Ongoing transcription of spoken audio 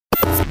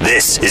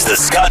This is the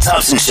Scott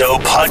Thompson Show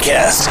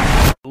podcast.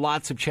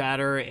 Lots of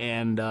chatter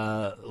and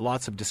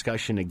lots of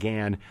discussion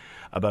again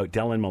about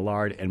Dellen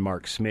Millard and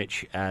Mark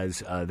Smich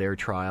as their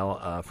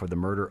trial for the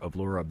murder of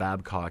Laura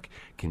Babcock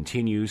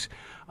continues.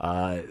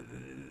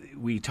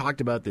 We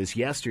talked about this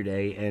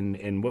yesterday,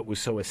 and what was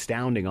so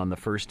astounding on the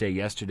first day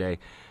yesterday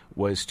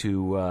was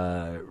to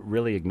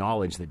really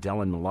acknowledge that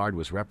Dellen Millard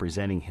was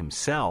representing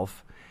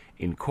himself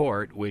in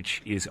court,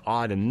 which is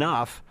odd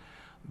enough,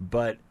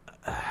 but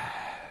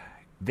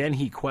then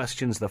he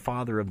questions the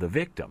father of the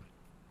victim.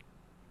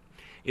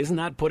 Isn't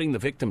that putting the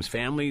victim's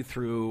family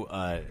through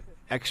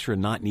extra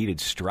not needed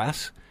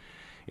stress?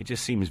 It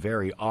just seems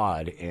very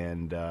odd,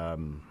 and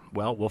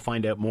well, we'll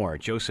find out more.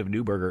 Joseph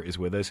Neuberger is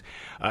with us,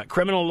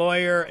 criminal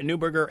lawyer,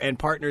 Neuberger and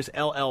Partners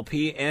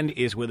LLP, and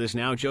is with us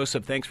now.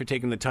 Joseph, thanks for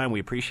taking the time. We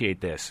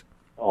appreciate this.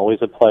 Always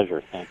a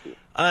pleasure. Thank you.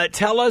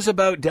 Tell us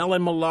about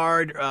Dellen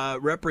Millard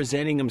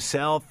representing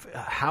himself.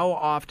 How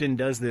often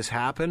does this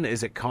happen?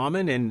 Is it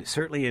common? And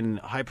certainly in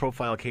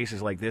high-profile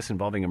cases like this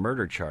involving a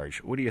murder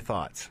charge. What are your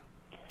thoughts?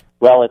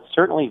 Well, it's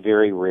certainly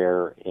very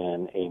rare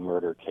in a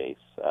murder case.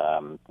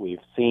 We've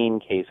seen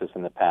cases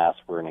in the past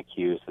where an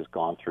accused has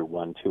gone through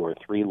 1, 2, or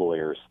 3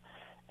 lawyers,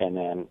 and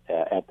then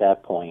at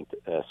that point,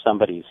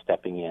 somebody's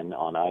stepping in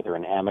on either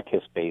an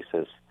amicus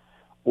basis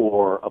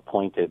or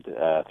appointed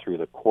through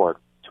the court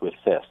to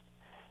assist.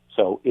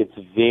 So it's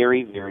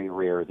very, very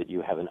rare that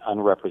you have an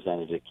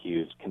unrepresented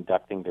accused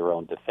conducting their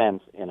own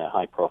defense in a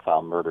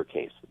high-profile murder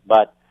case.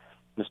 But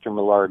Mr.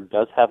 Millard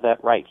does have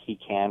that right. He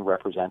can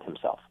represent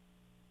himself.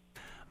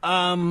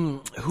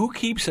 Who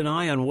keeps an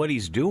eye on what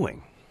he's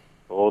doing?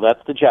 Oh,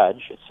 that's the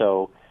judge.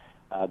 So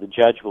the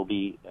judge will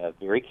be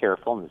very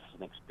careful, and this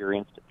is an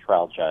experienced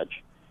trial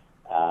judge.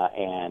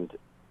 And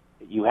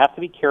you have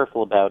to be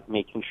careful about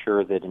making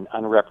sure that an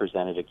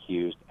unrepresented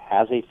accused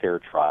has a fair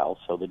trial.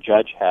 So the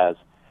judge has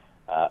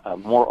a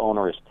more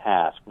onerous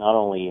task, not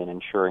only in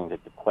ensuring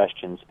that the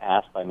questions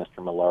asked by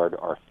Mr. Millard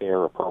are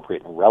fair,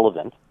 appropriate, and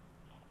relevant,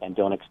 and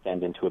don't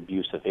extend into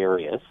abusive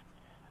areas,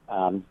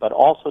 but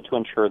also to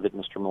ensure that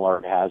Mr.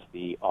 Millard has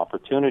the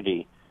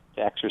opportunity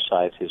to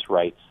exercise his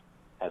rights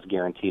as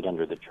guaranteed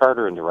under the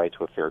Charter and the right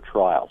to a fair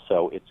trial.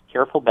 So it's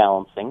careful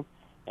balancing,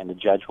 and the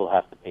judge will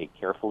have to pay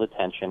careful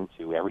attention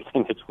to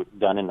everything that's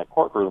done in the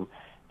courtroom,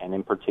 and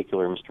in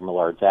particular Mr.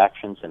 Millard's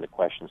actions and the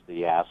questions that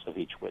he asks of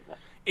each witness.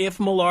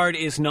 If Millard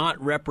is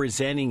not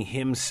representing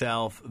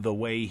himself the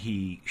way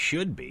he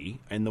should be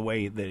and the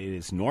way that it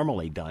is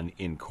normally done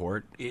in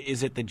court,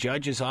 is it the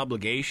judge's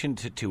obligation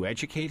to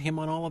educate him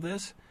on all of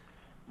this?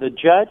 The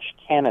judge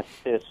can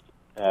assist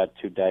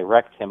to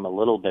direct him a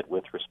little bit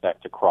with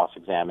respect to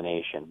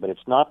cross-examination, but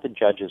it's not the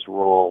judge's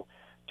role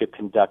to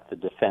conduct the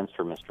defense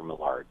for Mr.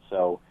 Millard.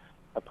 So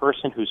a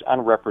person who's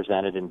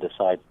unrepresented and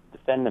decides to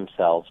defend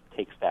themselves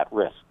takes that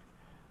risk.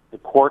 The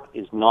court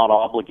is not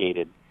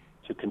obligated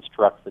to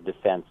construct the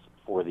defense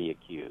for the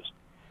accused.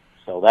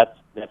 So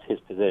that's his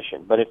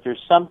position. But if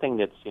there's something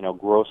that's,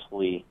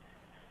 grossly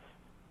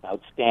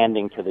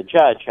outstanding to the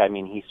judge, I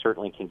mean, he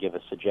certainly can give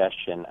a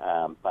suggestion,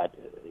 but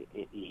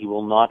he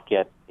will not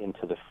get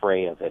into the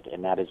fray of it,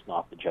 and that is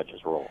not the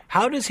judge's role.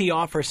 How does he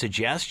offer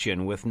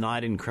suggestion with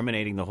not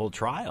incriminating the whole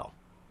trial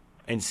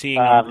and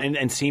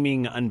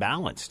seeming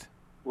unbalanced?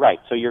 Right.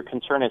 So your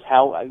concern is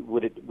how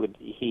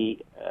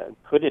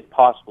could it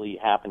possibly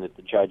happen that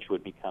the judge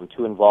would become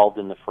too involved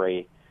in the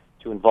fray,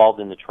 too involved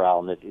in the trial,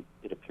 and that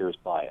it appears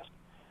biased?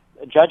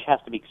 A judge has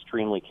to be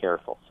extremely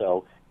careful.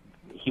 So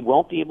he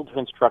won't be able to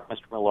instruct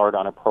Mr. Millard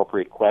on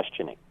appropriate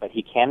questioning, but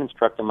he can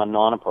instruct him on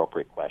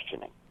non-appropriate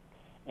questioning.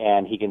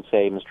 And he can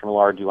say, Mr.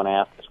 Millard, do you want to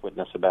ask this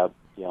witness about,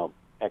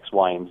 X,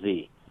 Y, and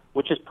Z?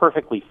 Which is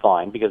perfectly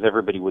fine, because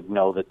everybody would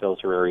know that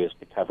those are areas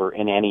to cover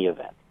in any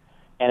event.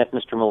 And if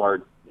Mr.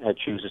 Millard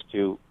chooses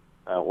to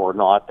or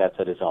not, that's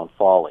at his own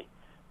folly.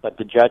 But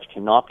the judge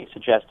cannot be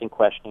suggesting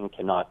questioning,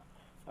 cannot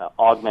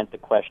augment the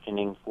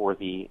questioning for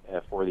the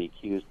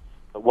accused.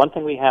 But one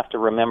thing we have to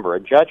remember, a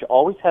judge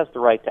always has the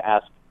right to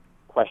ask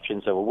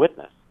questions of a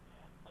witness.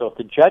 So if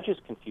the judge is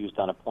confused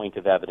on a point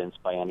of evidence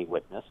by any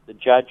witness, the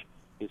judge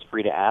is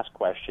free to ask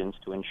questions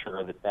to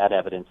ensure that that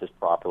evidence is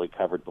properly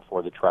covered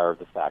before the trier of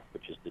the fact,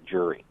 which is the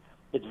jury.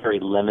 It's very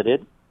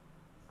limited.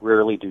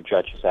 Rarely do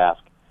judges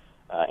ask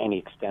any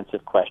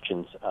extensive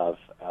questions of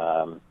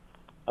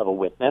a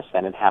witness,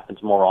 and it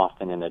happens more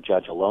often in a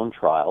judge-alone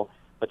trial.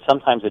 But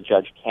sometimes a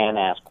judge can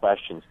ask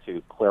questions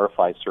to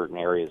clarify certain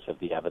areas of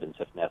the evidence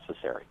if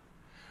necessary.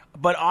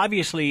 But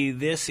obviously,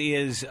 this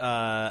is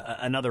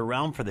another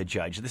realm for the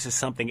judge. This is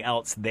something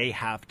else the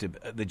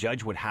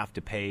judge would have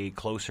to pay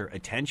closer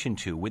attention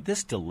to. Would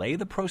this delay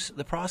the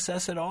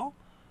process at all?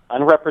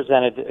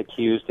 Unrepresented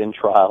accused in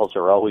trials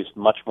are always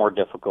much more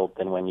difficult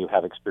than when you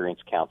have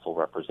experienced counsel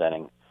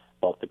representing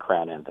both the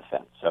Crown and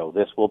defense. So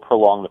this will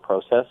prolong the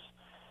process.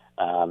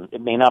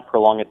 It may not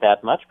prolong it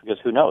that much because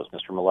who knows?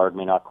 Mr. Millard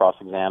may not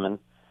cross-examine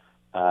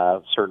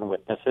certain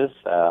witnesses.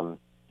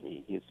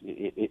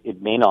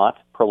 It may not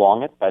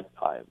prolong it, but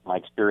my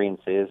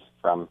experience is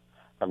from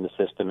the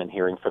system and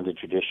hearing from the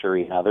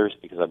judiciary and others,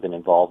 because I've been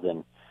involved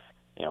in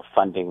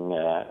funding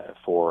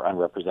for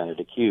unrepresented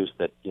accused,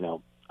 that,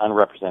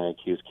 unrepresented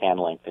accused can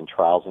lengthen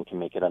trials and can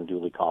make it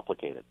unduly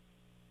complicated.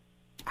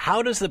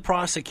 How does the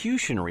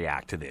prosecution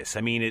react to this?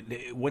 I mean,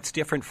 what's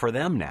different for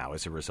them now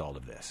as a result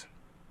of this?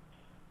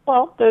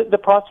 Well, the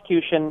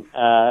prosecution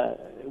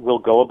will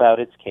go about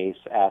its case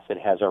as it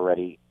has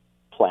already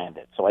planned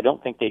it. So I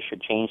don't think they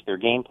should change their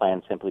game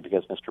plan simply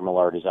because Mr.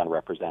 Millard is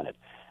unrepresented.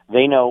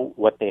 They know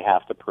what they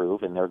have to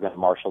prove, and they're going to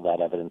marshal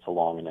that evidence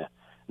along in an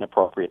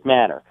appropriate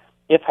manner.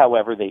 If,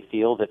 however, they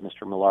feel that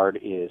Mr. Millard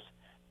is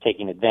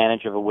taking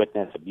advantage of a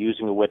witness,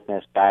 abusing a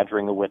witness,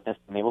 badgering a witness,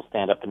 then they will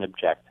stand up and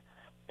object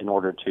in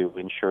order to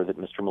ensure that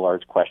Mr.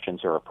 Millard's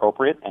questions are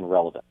appropriate and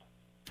relevant.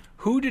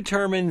 Who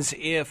determines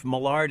if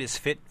Millard is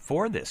fit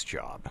for this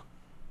job?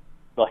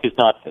 Well, he's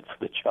not fit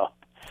for the job.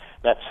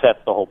 That's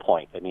the whole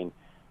point. I mean,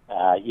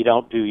 you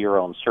don't do your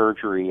own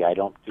surgery. I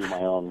don't do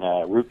my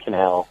own root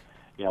canal.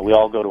 We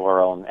all go to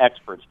our own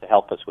experts to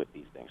help us with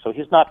these things. So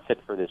he's not fit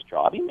for this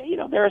job.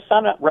 There are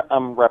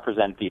some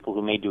represented people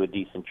who may do a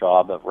decent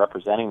job of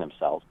representing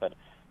themselves, but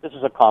this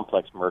is a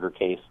complex murder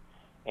case,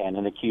 and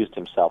an accused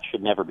himself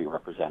should never be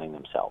representing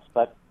themselves.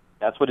 But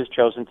that's what is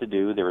chosen to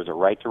do. There is a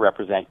right to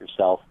represent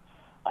yourself.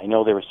 I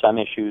know there were some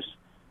issues.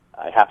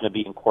 I happened to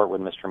be in court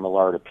when Mr.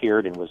 Millard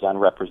appeared and was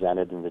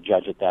unrepresented, and the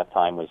judge at that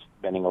time was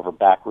bending over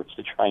backwards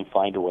to try and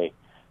find a way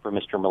for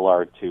Mr.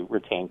 Millard to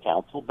retain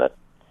counsel. But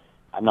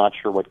I'm not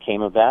sure what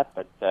came of that,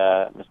 but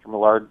Mr.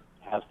 Millard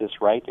has this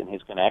right, and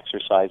he's going to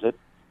exercise it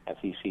as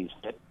he sees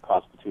fit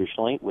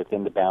constitutionally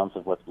within the bounds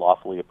of what's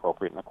lawfully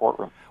appropriate in the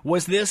courtroom.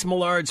 Was this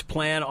Millard's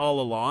plan all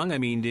along? I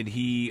mean, did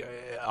he,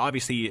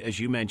 obviously, as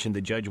you mentioned,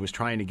 the judge was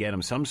trying to get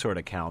him some sort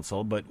of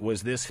counsel, but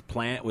was this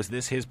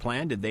his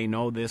plan? Did they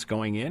know this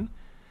going in?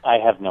 I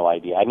have no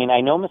idea. I mean,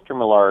 I know Mr.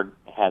 Millard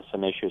has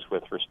some issues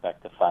with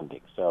respect to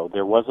funding. So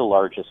there was a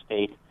large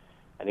estate.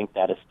 I think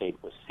that estate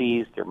was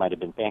seized. There might have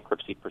been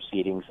bankruptcy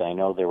proceedings. I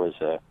know there was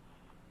a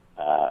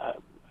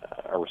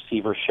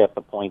receivership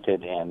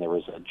appointed, and there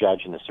was a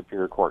judge in the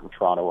Superior Court in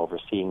Toronto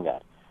overseeing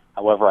that.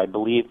 However, I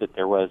believe that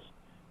there was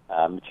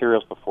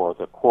materials before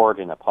the court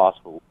in a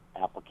possible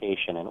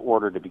application in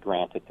order to be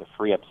granted to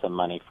free up some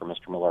money for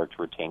Mr. Millard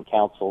to retain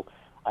counsel.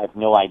 I have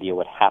no idea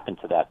what happened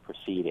to that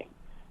proceeding.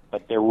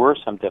 But there were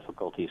some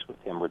difficulties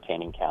with him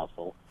retaining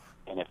counsel.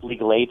 And if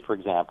legal aid, for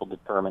example,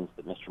 determines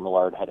that Mr.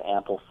 Millard had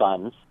ample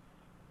funds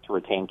to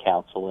retain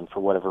counsel and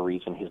for whatever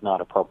reason he's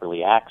not appropriately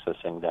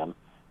accessing them,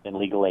 then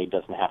legal aid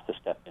doesn't have to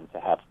step in to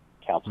have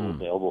counsel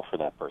available for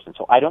that person.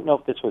 So I don't know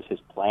if this was his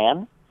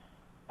plan,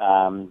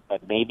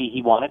 but maybe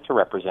he wanted to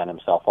represent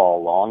himself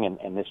all along,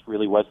 and this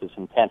really was his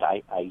intent.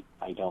 I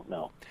don't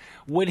know.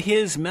 Would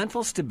his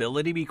mental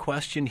stability be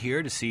questioned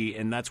here to see,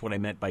 and that's what I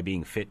meant by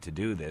being fit to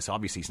do this.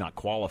 Obviously, he's not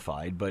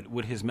qualified, but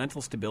would his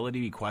mental stability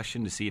be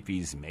questioned to see if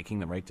he's making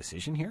the right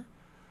decision here?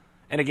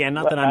 And again,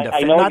 not that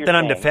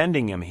I'm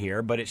defending him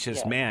here, but it's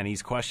just, man,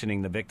 he's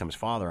questioning the victim's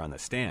father on the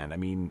stand. I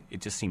mean,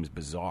 it just seems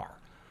bizarre.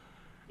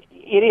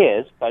 It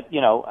is, but,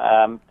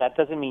 that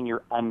doesn't mean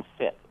you're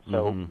unfit.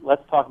 So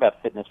let's talk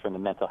about fitness from the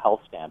mental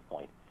health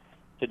standpoint.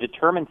 To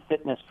determine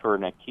fitness for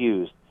an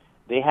accused,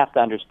 they have to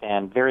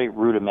understand very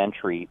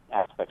rudimentary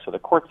aspects of the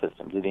court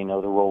system. Do they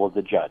know the role of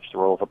the judge, the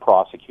role of a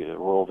prosecutor, the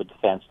role of a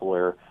defense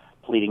lawyer,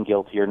 pleading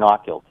guilty or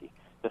not guilty?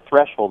 The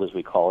threshold, as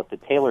we call it, the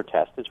Taylor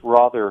test, is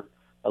rather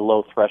a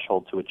low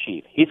threshold to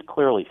achieve. He's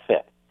clearly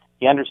fit.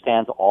 He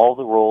understands all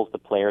the roles, the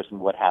players, and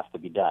what has to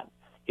be done.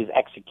 His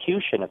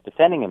execution of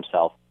defending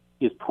himself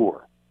is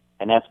poor,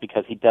 and that's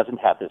because he doesn't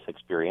have this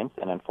experience,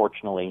 and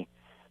unfortunately,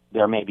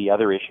 there may be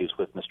other issues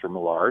with Mr.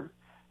 Millard.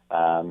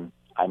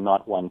 I'm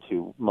not one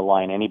to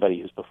malign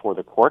anybody who's before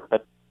the court,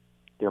 but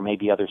there may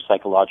be other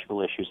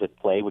psychological issues at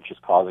play which is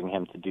causing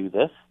him to do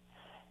this.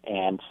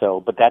 And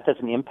so, but that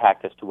doesn't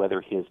impact as to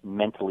whether he is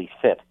mentally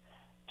fit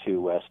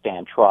to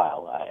stand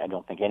trial. I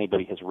don't think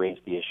anybody has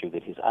raised the issue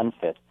that he's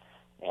unfit.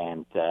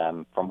 And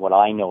from what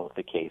I know of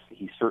the case,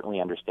 he certainly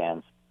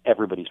understands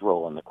everybody's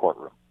role in the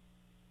courtroom.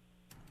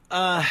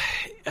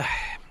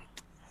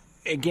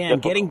 Again,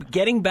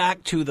 getting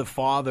back to the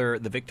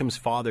victim's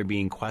father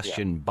being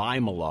questioned by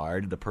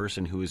Millard, the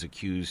person who is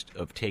accused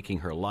of taking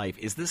her life,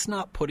 is this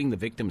not putting the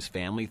victim's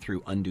family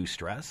through undue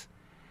stress?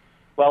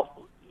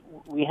 Well,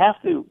 we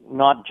have to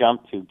not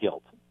jump to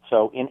guilt.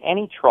 So in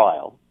any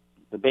trial,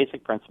 the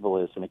basic principle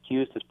is an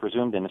accused is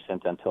presumed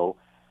innocent until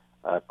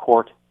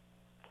court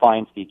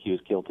finds the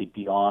accused guilty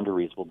beyond a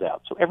reasonable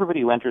doubt. So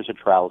everybody who enters a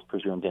trial is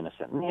presumed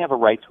innocent, and they have a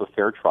right to a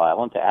fair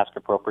trial and to ask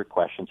appropriate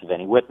questions of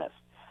any witness.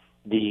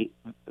 The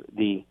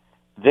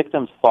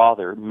victim's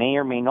father may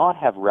or may not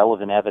have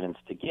relevant evidence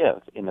to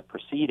give in the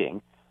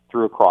proceeding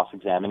through a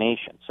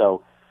cross-examination.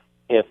 So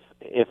if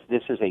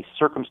this is a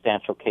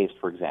circumstantial case,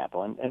 for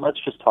example, and let's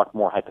just talk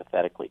more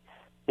hypothetically,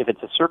 if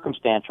it's a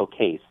circumstantial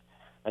case,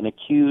 an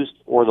accused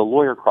or the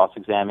lawyer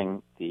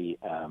cross-examining the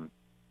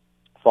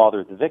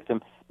father of the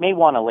victim may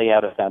want to lay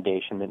out a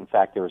foundation that, in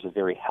fact, there was a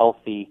very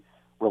healthy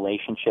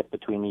relationship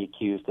between the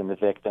accused and the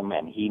victim,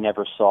 and he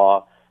never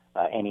saw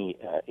any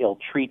ill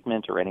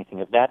treatment or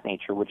anything of that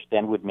nature, which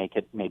then would make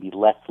it maybe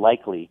less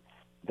likely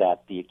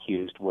that the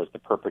accused was the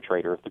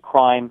perpetrator of the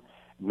crime,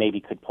 maybe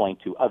could point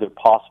to other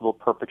possible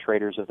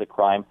perpetrators of the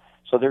crime.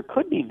 So there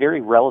could be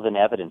very relevant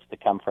evidence to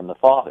come from the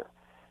father.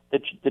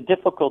 The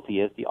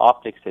difficulty is, the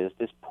optics is,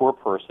 this poor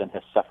person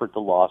has suffered the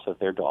loss of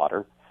their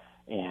daughter,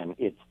 and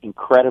it's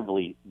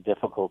incredibly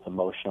difficult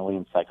emotionally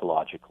and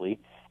psychologically,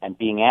 and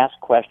being asked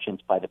questions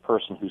by the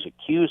person who's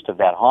accused of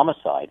that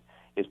homicide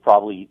is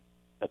probably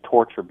a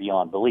torture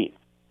beyond belief.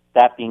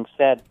 That being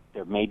said,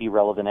 there may be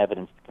relevant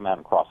evidence to come out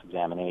in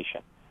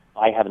cross-examination.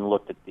 I haven't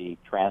looked at the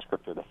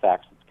transcript or the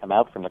facts that's come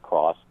out from the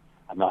cross.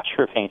 I'm not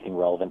sure if anything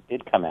relevant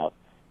did come out,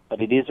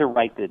 but it is a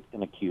right that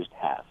an accused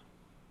has.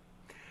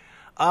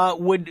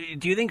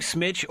 Do you think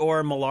Smitch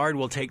or Millard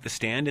will take the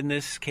stand in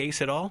this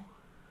case at all?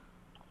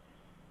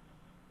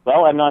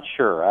 Well, I'm not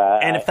sure.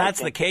 And if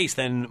that's the case,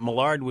 then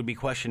Millard would be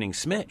questioning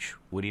Smitch,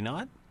 would he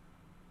not?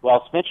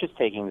 Well, Smitch is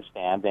taking the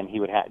stand, then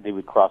they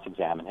would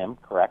cross-examine him,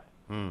 correct?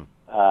 And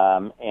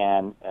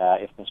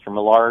if Mr.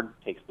 Millard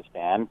takes the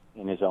stand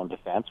in his own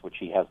defense, which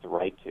he has the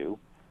right to,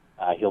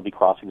 he'll be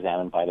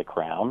cross-examined by the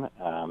Crown,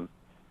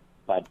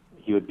 but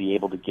he would be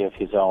able to give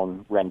his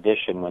own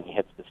rendition when he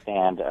hits the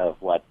stand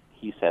of what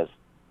he says,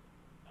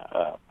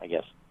 I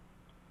guess,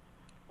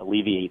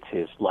 alleviates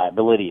his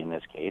liability in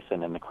this case,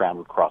 and then the Crown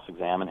would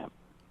cross-examine him.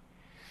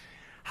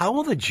 How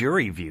will the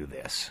jury view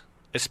this,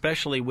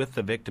 especially with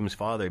the victim's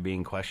father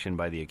being questioned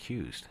by the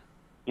accused?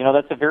 You know,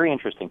 that's a very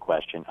interesting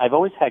question. I've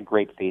always had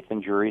great faith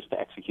in juries to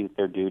execute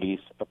their duties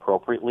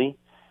appropriately.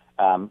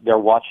 They're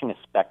watching a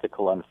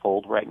spectacle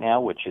unfold right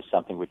now, which is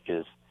something which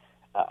is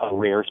a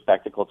rare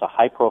spectacle. It's a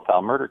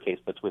high-profile murder case,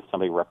 but it's with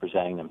somebody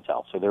representing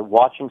themselves. So they're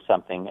watching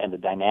something, and the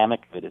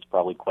dynamic of it is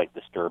probably quite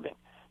disturbing.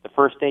 The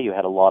first day, you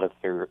had a lot of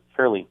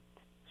fairly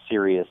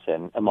serious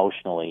and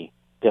emotionally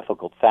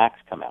difficult facts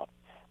come out.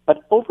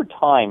 But over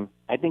time,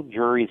 I think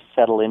juries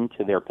settle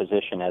into their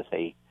position as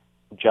a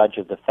judge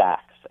of the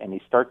facts, and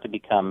they start to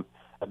become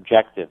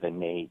objective,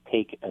 and they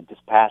take a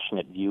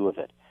dispassionate view of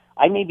it.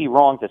 I may be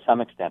wrong to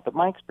some extent, but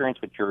my experience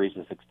with juries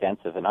is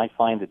extensive, and I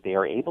find that they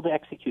are able to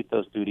execute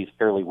those duties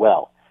fairly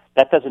well.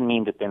 That doesn't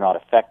mean that they're not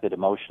affected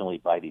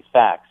emotionally by these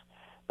facts,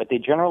 but they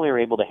generally are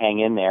able to hang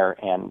in there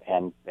and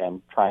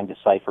try and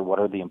decipher what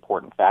are the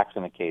important facts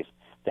in the case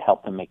to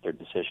help them make their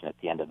decision at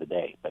the end of the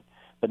day. But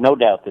no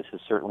doubt this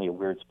is certainly a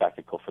weird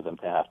spectacle for them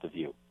to have to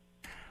view.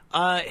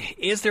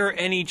 Is there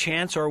any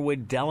chance, or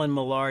would Dellen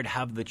Millard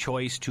have the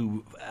choice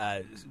to,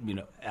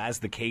 as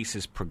the case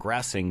is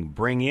progressing,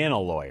 bring in a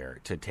lawyer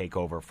to take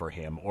over for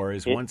him? Or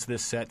is once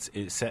this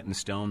is set in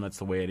stone, that's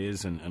the way it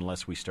is,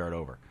 unless we start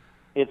over?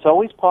 It's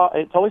always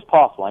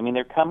possible. I mean,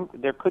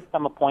 there could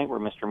come a point where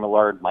Mr.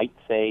 Millard might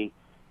say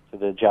to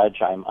the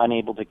judge, "I'm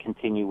unable to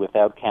continue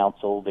without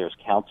counsel. There's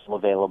counsel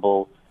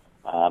available,"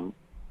 and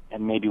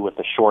maybe with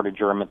a short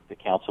adjournment, the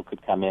counsel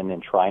could come in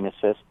and try and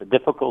assist. The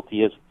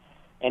difficulty is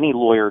any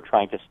lawyer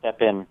trying to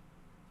step in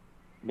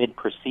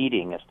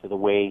mid-proceeding as to the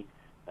way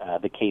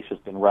the case has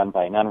been run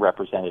by an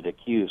unrepresented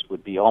accused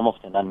would be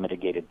almost an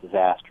unmitigated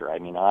disaster. I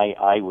mean,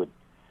 I would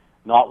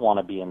not want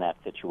to be in that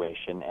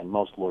situation, and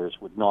most lawyers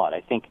would not.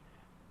 I think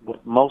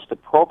what most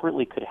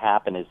appropriately could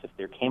happen is if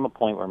there came a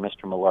point where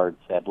Mr. Millard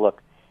said,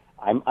 "Look,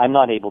 I'm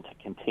not able to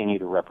continue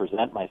to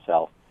represent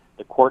myself,"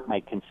 the court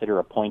might consider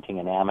appointing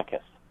an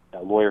amicus,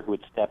 a lawyer who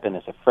would step in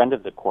as a friend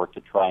of the court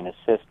to try and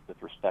assist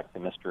with respect to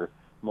Mr.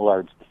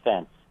 Millard's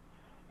defense.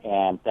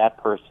 And that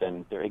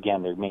person, there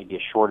may be a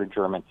short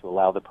adjournment to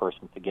allow the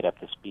person to get up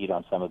to speed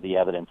on some of the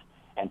evidence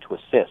and to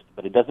assist,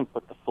 but it doesn't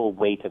put the full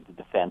weight of the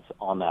defense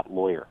on that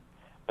lawyer.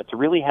 But to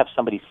really have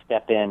somebody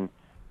step in,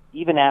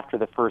 even after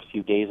the first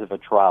few days of a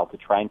trial, to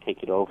try and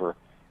take it over,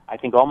 I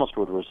think almost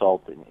would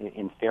result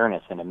in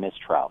fairness in a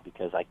mistrial,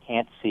 because I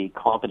can't see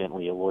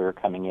competently a lawyer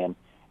coming in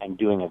and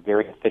doing a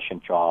very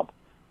efficient job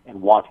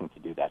and wanting to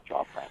do that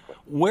job, frankly.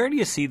 Where do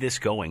you see this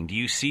going? Do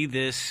you see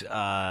this, is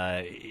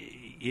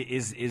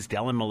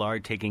Dellen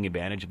Millard taking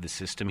advantage of the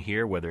system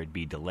here, whether it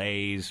be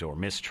delays or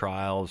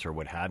mistrials or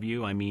what have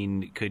you? I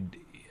mean,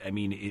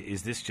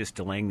 is this just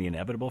delaying the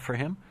inevitable for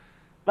him?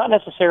 Not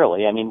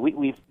necessarily. I mean,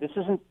 this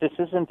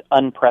isn't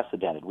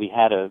unprecedented. We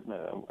had a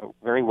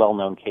very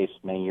well-known case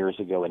many years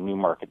ago in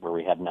Newmarket where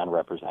we had an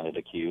unrepresented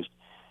accused.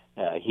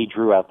 He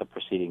drew out the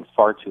proceedings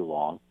far too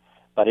long.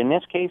 But in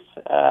this case,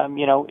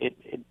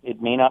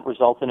 it may not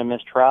result in a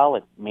mistrial.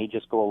 It may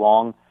just go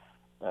along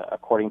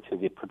according to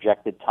the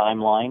projected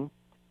timeline,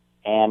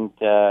 and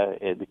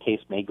the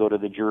case may go to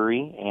the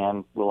jury,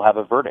 and we'll have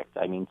a verdict.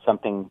 I mean,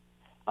 something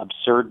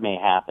absurd may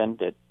happen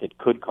that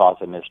could cause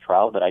a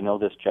mistrial, but I know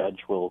this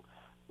judge will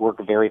work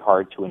very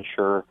hard to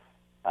ensure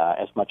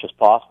as much as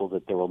possible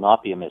that there will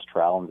not be a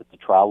mistrial and that the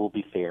trial will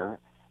be fair,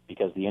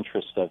 because the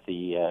interests of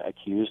the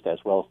accused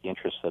as well as the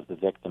interests of the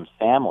victim's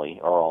family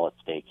are all at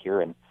stake here,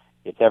 and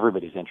it's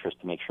everybody's interest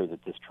to make sure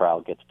that this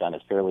trial gets done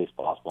as fairly as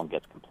possible and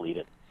gets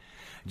completed.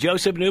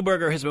 Joseph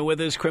Neuberger has been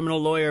with us, criminal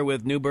lawyer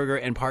with Neuberger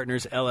and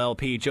Partners,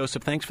 LLP.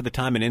 Joseph, thanks for the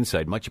time and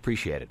insight. Much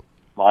appreciated.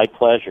 My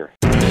pleasure.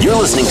 You're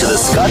listening to The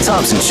Scott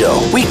Thompson Show,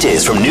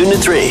 weekdays from noon to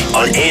 3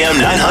 on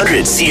AM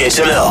 900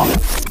 CHML.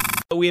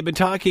 We have been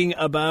talking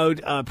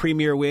about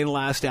Premier Wynne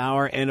last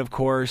hour, and of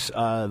course,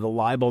 the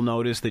libel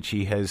notice that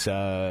she has,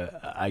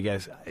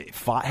 has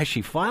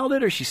she filed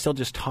it, or is she still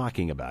just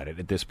talking about it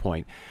at this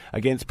point,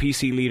 against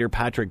PC leader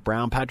Patrick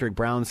Brown? Patrick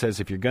Brown says,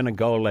 if you're going to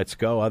go, let's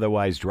go,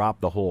 otherwise drop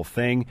the whole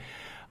thing.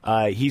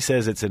 He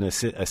says it's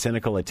a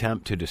cynical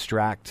attempt to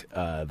distract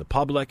the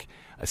public.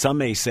 Some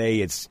may say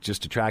it's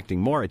just attracting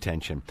more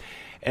attention.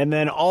 And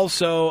then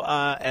also,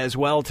 as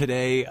well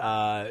today,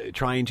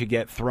 trying to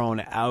get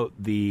thrown out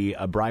the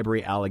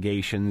bribery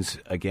allegations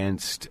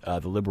against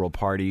the Liberal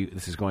Party.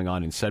 This is going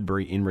on in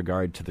Sudbury in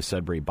regard to the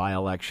Sudbury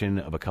by-election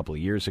of a couple of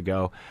years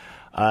ago.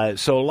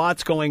 So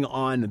lots going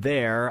on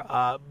there.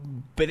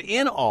 But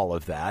in all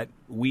of that,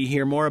 we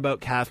hear more about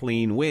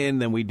Kathleen Wynne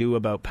than we do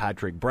about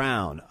Patrick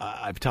Brown.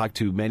 I've talked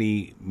to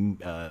many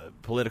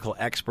political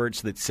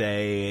experts that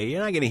say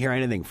you're not going to hear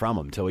anything from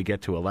them until we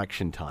get to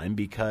election time,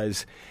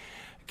 because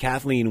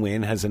Kathleen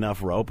Wynne has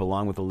enough rope,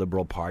 along with the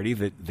Liberal Party,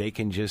 that they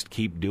can just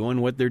keep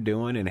doing what they're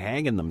doing and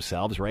hanging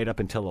themselves right up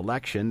until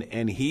election.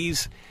 And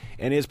he's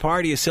and his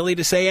party is silly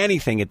to say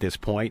anything at this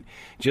point.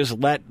 Just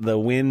let the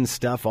Wynne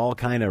stuff all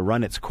kind of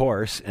run its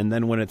course, and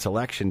then when it's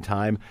election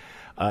time,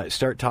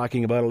 start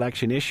talking about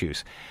election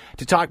issues.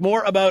 To talk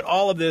more about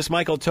all of this,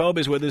 Michael Taube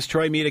is with us,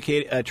 Troy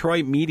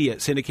Media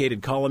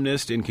syndicated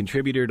columnist and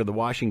contributor to the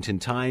Washington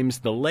Times.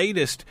 The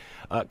latest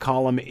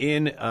column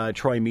in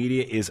Troy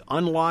Media is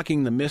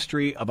Unlocking the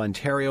Mystery of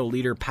Ontario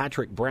Leader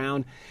Patrick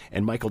Brown,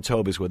 and Michael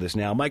Taube is with us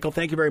now. Michael,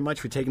 thank you very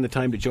much for taking the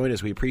time to join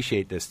us. We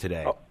appreciate this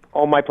today.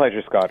 Oh, my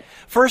pleasure, Scott.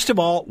 First of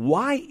all,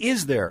 why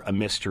is there a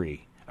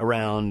mystery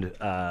around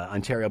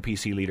Ontario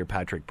PC Leader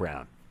Patrick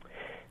Brown?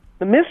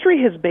 The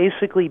mystery has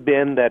basically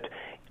been that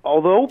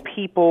although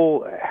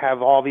people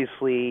have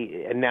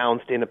obviously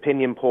announced in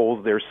opinion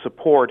polls their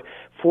support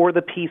for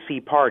the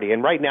PC party,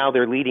 and right now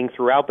they're leading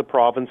throughout the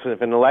province, and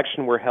if an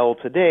election were held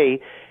today,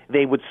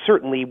 they would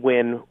certainly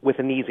win with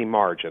an easy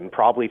margin,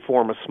 probably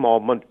form a small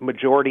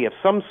majority of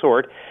some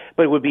sort,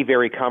 but it would be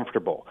very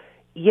comfortable.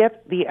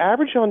 Yet the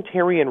average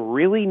Ontarian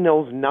really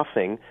knows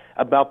nothing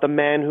about the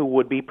man who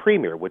would be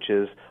premier, which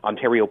is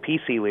Ontario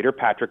PC leader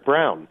Patrick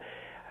Brown.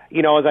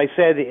 You know, as I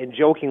said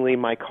jokingly in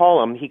my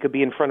column, he could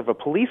be in front of a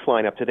police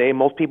lineup today and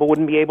most people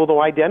wouldn't be able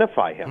to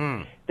identify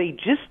him. They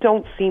just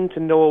don't seem to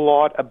know a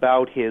lot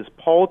about his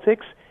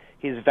politics,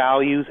 his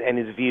values, and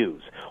his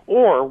views.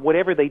 Or,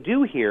 whatever they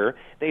do hear,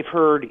 they've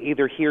heard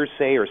either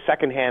hearsay or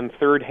secondhand,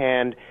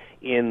 thirdhand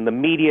in the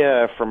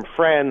media, from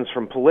friends,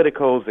 from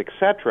politicos,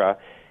 etc.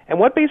 And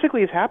what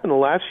basically has happened the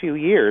last few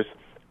years,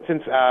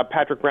 since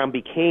Patrick Brown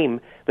became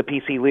the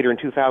PC leader in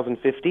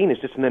 2015, is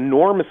just an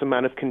enormous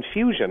amount of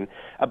confusion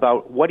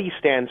about what he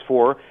stands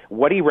for,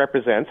 what he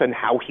represents, and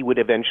how he would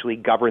eventually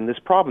govern this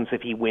province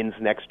if he wins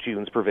next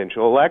June's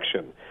provincial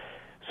election.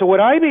 So what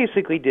I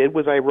basically did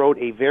was I wrote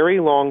a very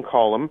long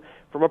column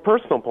from a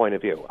personal point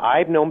of view.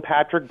 I've known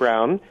Patrick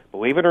Brown,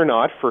 believe it or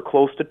not, for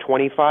close to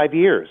 25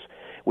 years,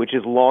 which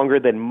is longer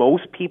than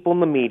most people in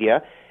the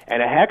media,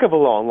 and a heck of a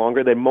lot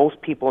longer than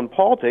most people in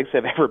politics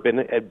have ever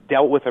been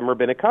dealt with him or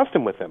been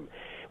accustomed with him.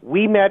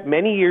 We met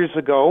many years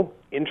ago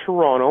in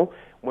Toronto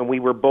when we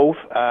were both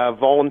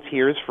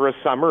volunteers for a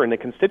summer in the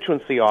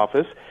constituency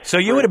office. So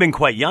you would have been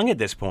quite young at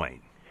this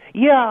point.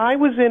 Yeah, I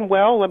was in,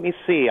 well, let me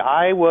see.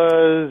 I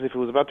was, if it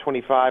was about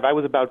 25, I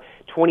was about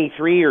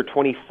 23 or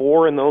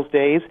 24 in those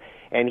days,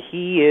 and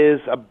he is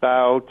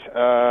about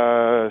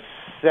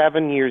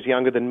 7 years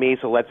younger than me,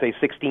 so let's say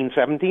 16,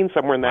 17,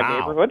 somewhere in that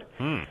neighborhood.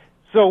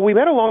 So we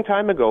met a long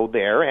time ago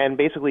there, and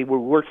basically we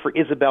worked for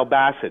Isabel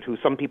Bassett, who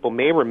some people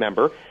may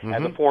remember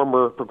as a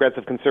former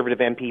Progressive Conservative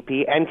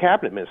MPP and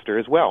cabinet minister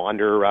as well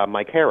under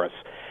Mike Harris.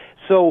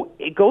 So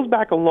it goes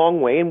back a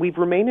long way, and we've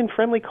remained in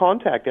friendly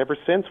contact ever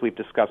since. We've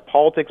discussed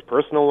politics,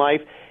 personal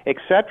life,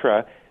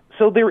 etc.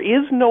 So there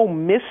is no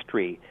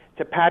mystery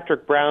to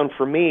Patrick Brown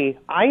for me.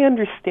 I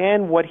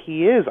understand what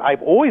he is.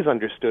 I've always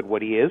understood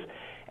what he is.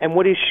 And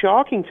what is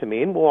shocking to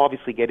me, and we'll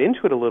obviously get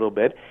into it a little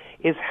bit,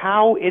 is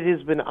how it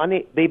has been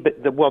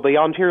the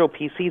Ontario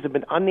PCs have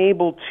been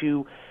unable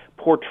to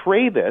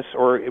portray this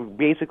or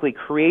basically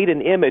create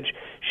an image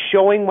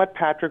showing what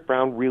Patrick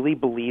Brown really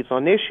believes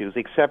on issues,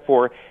 except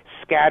for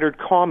scattered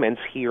comments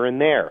here and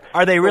there.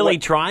 Are they really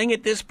trying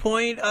at this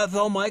point,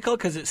 though, Michael?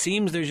 Because it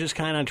seems they're just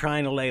kind of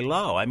trying to lay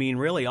low. I mean,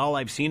 really, all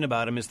I've seen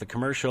about him is the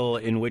commercial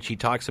in which he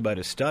talks about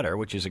his stutter,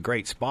 which is a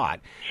great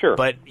spot. Sure.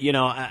 But, you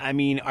know, I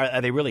mean,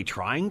 are they really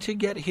trying to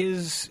get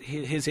his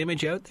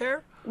image out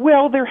there?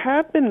 Well, there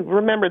have been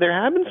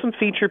some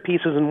feature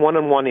pieces and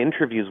one-on-one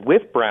interviews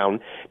with Brown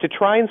to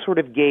try and sort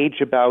of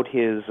gauge about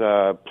his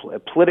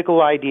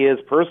political ideas,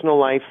 personal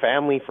life,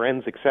 family,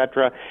 friends,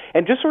 etc.,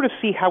 and just sort of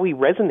see how he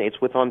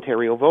resonates with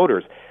Ontario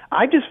voters.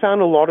 I just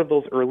found a lot of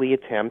those early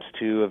attempts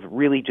to have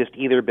really just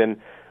either been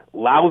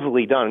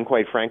lousily done,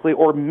 quite frankly,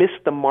 or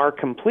missed the mark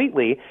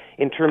completely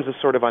in terms of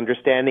sort of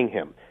understanding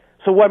him.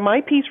 So what my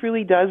piece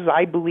really does is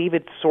I believe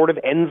it sort of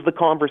ends the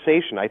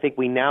conversation. I think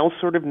we now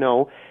sort of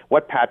know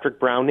what Patrick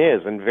Brown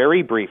is. And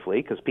very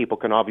briefly, because people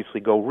can obviously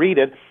go read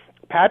it,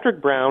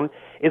 Patrick Brown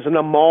is an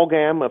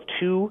amalgam of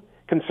two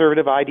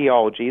conservative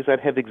ideologies that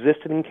have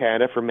existed in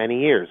Canada for many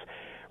years.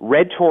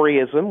 Red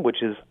Toryism,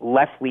 which is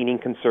left-leaning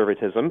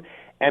conservatism,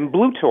 and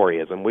Blue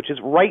Toryism, which is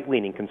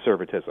right-leaning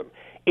conservatism.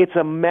 It's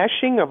a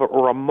meshing of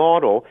or a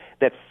model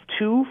that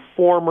two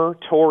former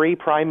Tory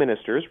prime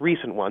ministers,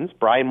 recent ones,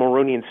 Brian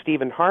Mulroney and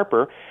Stephen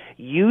Harper,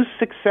 used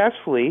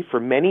successfully for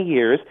many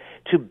years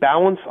to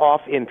balance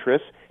off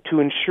interests, to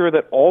ensure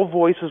that all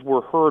voices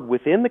were heard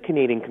within the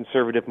Canadian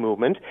conservative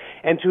movement,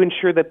 and to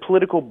ensure that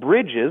political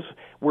bridges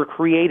were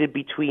created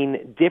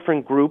between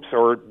different groups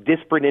or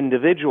disparate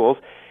individuals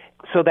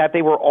so that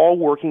they were all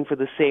working for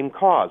the same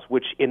cause,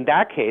 which in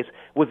that case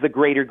was the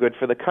greater good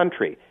for the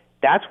country.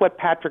 That's what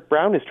Patrick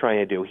Brown is trying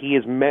to do. He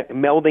is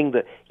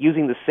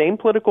using the same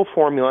political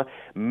formula,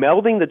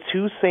 melding the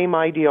two same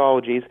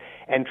ideologies,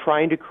 and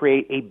trying to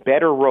create a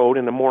better road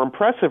and a more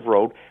impressive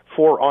road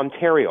for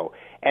Ontario.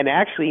 And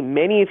actually,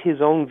 many of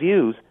his own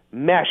views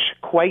mesh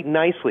quite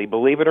nicely,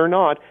 believe it or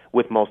not,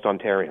 with most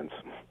Ontarians.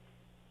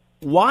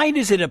 Why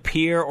does it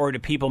appear, or do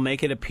people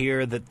make it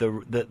appear, that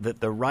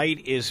the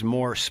right is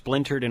more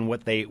splintered in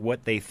what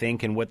they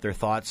think and what their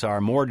thoughts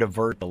are, more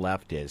diverse the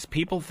left is?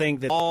 People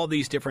think that all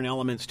these different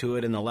elements to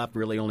it, and the left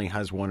really only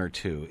has one or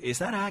two. Is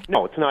that accurate?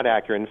 No, it's not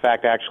accurate. In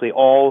fact, actually,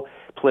 all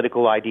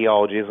political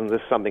ideologies, and this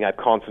is something I've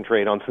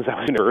concentrated on since I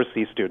was a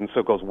university student,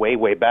 so it goes way,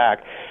 way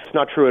back. It's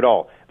not true at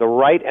all. The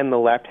right and the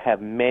left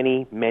have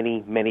many,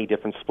 many, many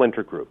different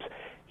splinter groups.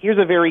 Here's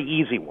a very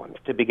easy one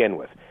to begin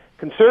with.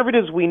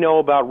 Conservatives, we know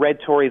about red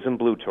Tories and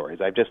blue Tories.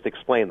 I've just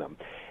explained them.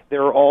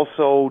 There are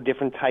also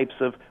different types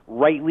of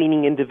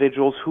right-leaning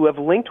individuals who have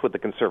linked with the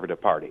Conservative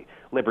Party.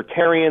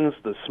 Libertarians,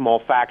 the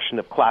small faction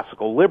of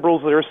classical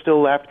liberals that are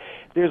still left.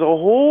 There's a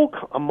whole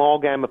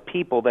amalgam of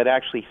people that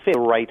actually fit the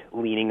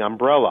right-leaning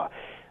umbrella.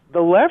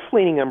 The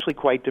left-leaning is actually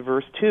quite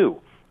diverse,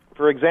 too.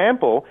 For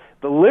example,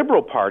 the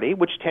Liberal Party,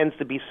 which tends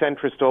to be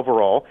centrist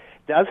overall,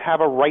 does have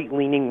a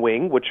right-leaning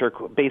wing, which are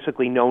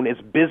basically known as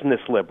business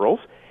liberals,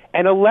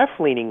 and a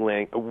left-leaning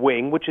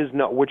wing, which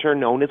are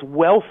known as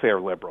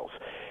welfare liberals.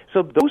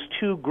 So those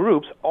two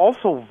groups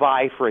also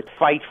fight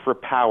for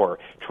power,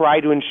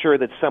 try to ensure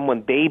that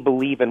someone they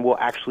believe in will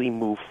actually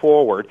move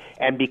forward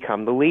and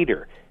become the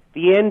leader.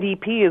 The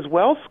NDP as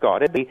well,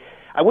 Scott,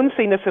 I wouldn't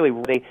say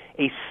necessarily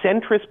a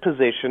centrist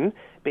position,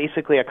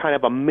 basically a kind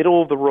of a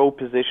middle-of-the-road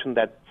position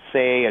that,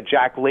 say, a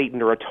Jack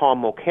Layton or a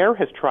Tom Mulcair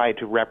has tried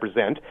to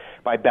represent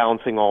by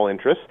balancing all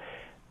interests.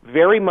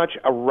 Very much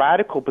a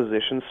radical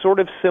position, sort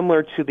of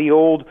similar to the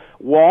old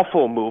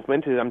waffle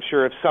movement. I'm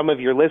sure if some of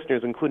your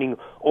listeners, including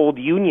old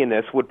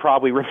unionists, would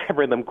probably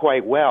remember them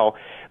quite well.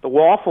 The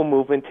waffle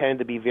movement tended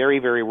to be very,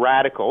 very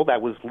radical.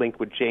 That was linked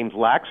with James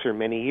Laxer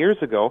many years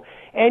ago.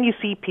 And you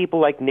see people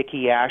like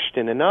Nikki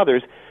Ashton and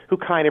others who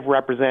kind of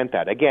represent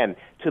that, again,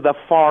 to the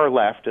far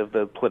left of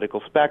the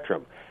political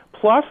spectrum.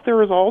 Plus,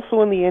 there is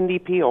also in the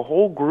NDP a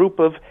whole group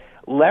of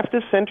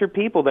leftist-center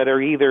people that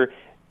are either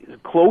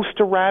close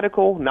to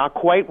radical, not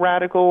quite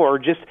radical, or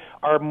just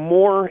are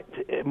more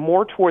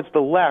towards the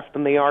left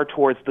than they are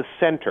towards the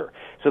center.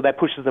 So that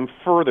pushes them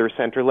further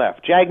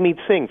center-left. Jagmeet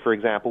Singh, for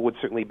example, would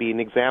certainly be an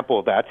example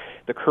of that,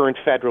 the current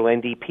federal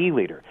NDP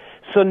leader.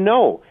 So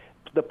no,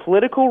 the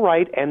political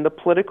right and the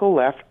political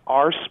left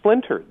are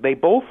splintered. They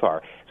both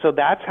are. So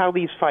that's how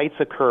these fights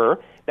occur.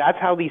 That's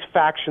how these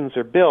factions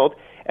are built.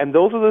 And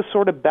those are the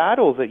sort of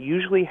battles that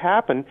usually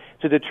happen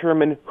to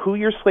determine who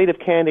your slate of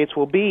candidates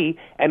will be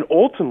and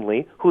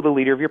ultimately who the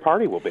leader of your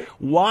party will be.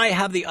 Why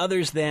have the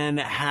others then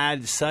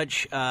had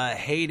such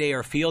heyday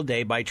or field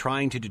day by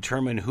trying to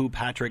determine who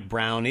Patrick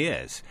Brown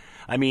is?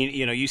 I mean,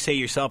 you know, you say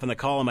yourself in the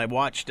column, I've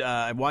watched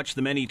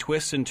the many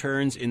twists and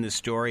turns in the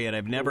story, and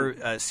I've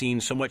never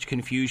seen so much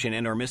confusion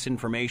and or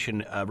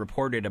misinformation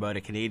reported about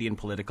a Canadian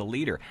political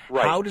leader.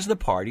 Right. How does the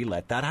party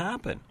let that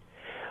happen?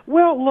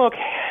 Well, look,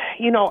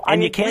 you know...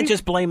 And you can't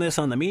just blame this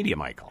on the media,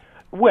 Michael.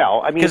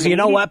 Well, I mean... Because you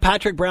know what?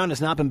 Patrick Brown has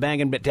not been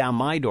banging down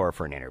my door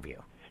for an interview.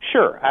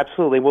 Sure,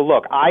 absolutely. Well,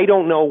 look, I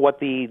don't know what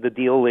the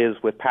deal is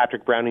with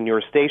Patrick Brown in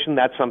your station.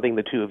 That's something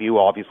the two of you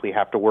obviously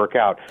have to work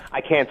out.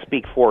 I can't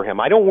speak for him.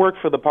 I don't work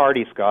for the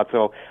party, Scott,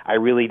 so I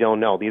really don't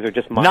know. These are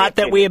just my Not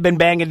that we have been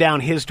banging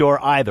down his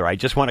door either. I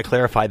just want to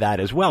clarify that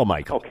as well,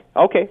 Michael.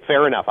 Okay,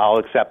 fair enough. I'll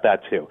accept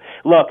that too.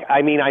 Look,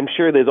 I mean, I'm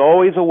sure there's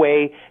always a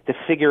way to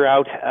figure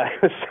out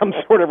some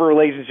sort of a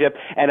relationship,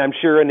 and I'm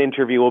sure an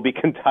interview will be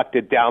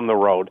conducted down the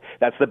road.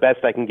 That's the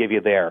best I can give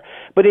you there.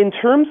 But in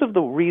terms of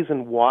the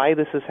reason why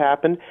this has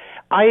happened,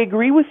 I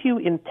agree with you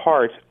in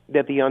part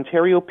that the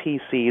Ontario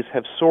PCs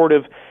have sort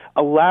of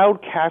allowed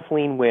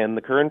Kathleen Wynne,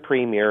 the current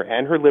premier,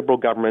 and her Liberal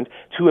government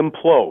to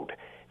implode.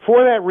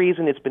 For that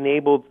reason,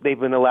 they've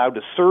been allowed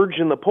to surge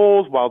in the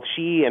polls while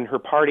she and her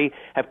party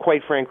have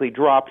quite frankly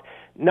dropped,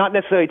 not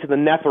necessarily to the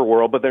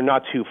netherworld, but they're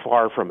not too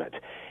far from it.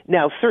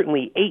 Now,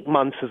 certainly 8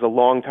 months is a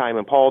long time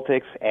in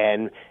politics,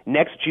 and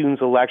next June's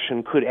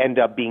election could end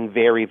up being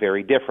very,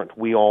 very different.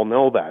 We all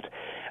know that.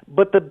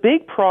 But the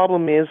big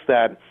problem is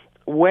that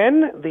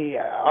when the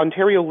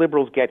Ontario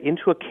Liberals get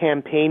into a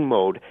campaign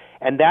mode,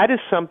 and that is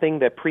something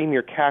that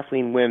Premier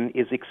Kathleen Wynne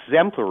is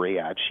exemplary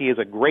at. She is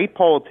a great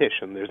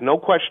politician. There's no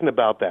question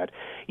about that.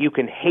 You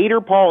can hate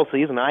her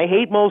policies, and I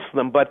hate most of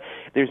them, but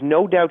there's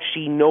no doubt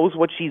she knows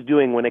what she's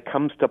doing when it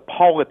comes to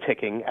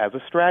politicking as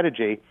a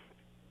strategy.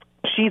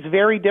 She's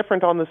very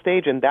different on the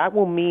stage, and that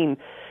will mean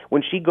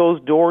when she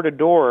goes door to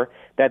door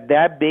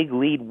that big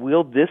lead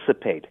will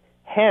dissipate.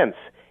 Hence,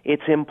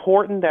 it's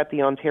important that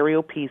the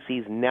Ontario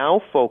PCs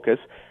now focus,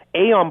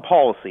 A, on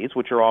policies,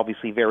 which are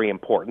obviously very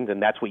important,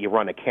 and that's what you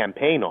run a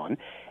campaign on,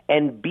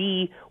 and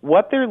B,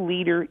 who their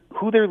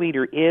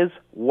leader is,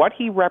 what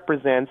he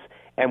represents,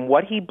 and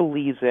what he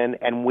believes in,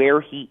 and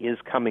where he is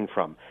coming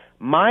from.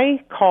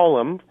 My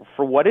column,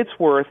 for what it's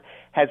worth,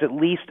 has at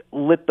least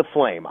lit the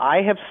flame.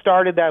 I have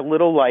started that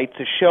little light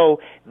to show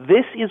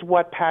this is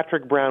what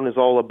Patrick Brown is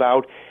all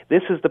about.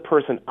 This is the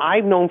person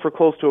I've known for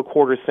close to a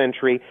quarter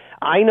century.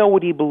 I know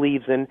what he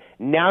believes in.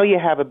 Now you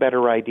have a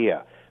better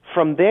idea.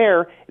 From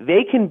there,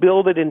 they can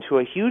build it into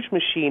a huge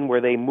machine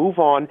where they move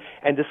on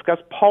and discuss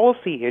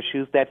policy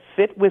issues that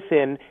fit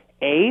within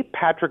A,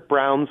 Patrick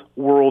Brown's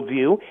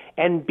worldview,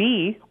 and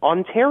B,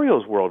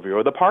 Ontario's worldview,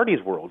 or the party's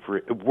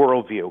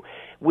worldview,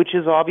 which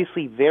is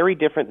obviously very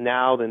different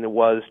now than it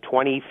was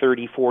 20,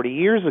 30, 40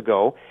 years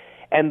ago.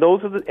 And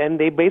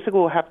they basically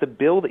will have to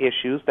build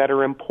issues that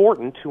are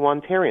important to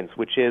Ontarians,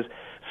 which is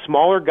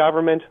smaller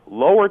government,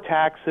 lower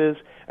taxes,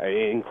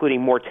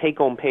 including more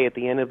take-home pay at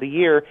the end of the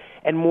year,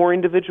 and more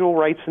individual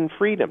rights and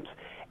freedoms.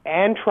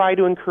 And try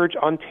to encourage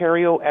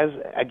Ontario as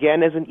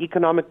an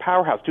economic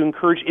powerhouse, to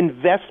encourage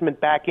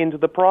investment back into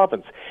the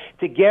province,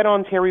 to get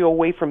Ontario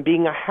away from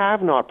being a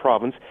have-not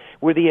province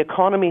where the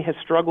economy has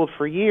struggled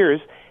for years.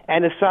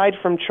 And aside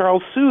from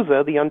Charles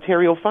Sousa, the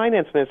Ontario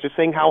finance minister,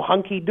 saying how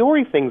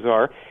hunky-dory things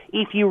are,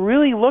 if you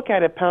really look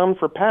at it pound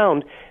for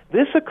pound,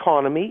 this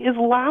economy is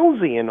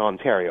lousy in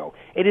Ontario.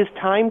 It is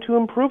time to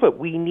improve it.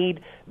 We need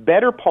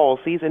better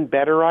policies and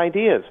better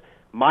ideas.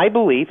 My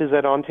belief is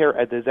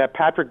that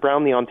Patrick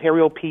Brown, the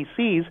Ontario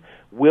PCs,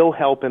 will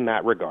help in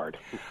that regard.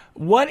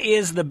 What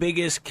is the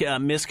biggest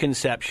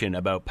misconception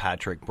about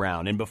Patrick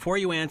Brown? And before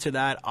you answer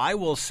that, I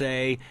will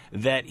say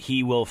that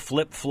he will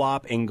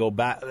flip-flop and go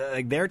back.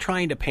 Like, they're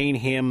trying to paint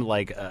him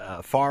like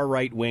a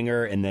far-right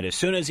winger, and that as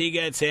soon as he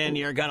gets in,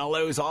 you're going to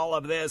lose all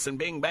of this, and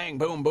bing, bang,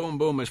 boom, boom,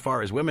 boom, as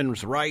far as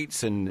women's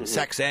rights and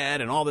sex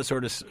ed and all this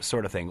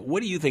sort of thing.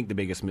 What do you think the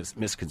biggest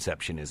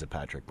misconception is of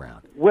Patrick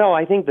Brown? Well,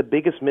 I think the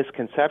biggest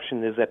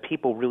misconception is that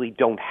people really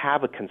don't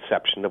have a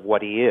conception of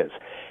what he is.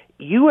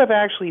 You have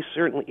actually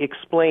certainly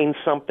explained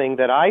something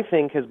that I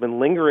think has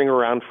been lingering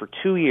around for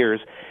 2 years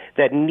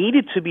that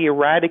needed to be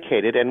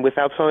eradicated, and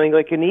without sounding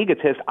like an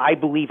egotist, I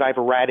believe I've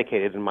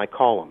eradicated in my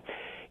column.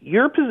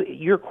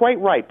 You're quite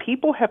right.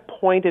 People have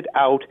pointed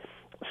out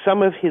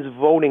some of his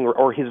voting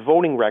or his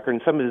voting record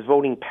and some of his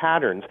voting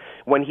patterns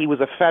when he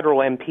was a federal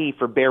MP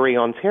for Barrie,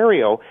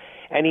 Ontario,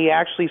 and he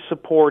actually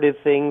supported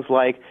things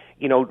like,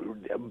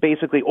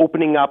 basically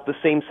opening up the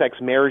same-sex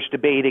marriage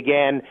debate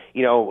again,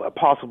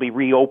 possibly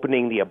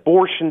reopening the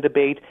abortion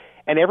debate.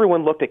 And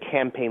everyone looked at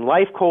Campaign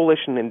Life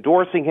Coalition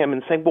endorsing him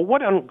and saying, well,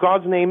 what in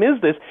God's name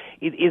is this?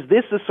 Is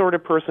this the sort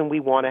of person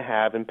we want to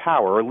have in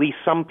power? Or at least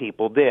some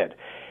people did.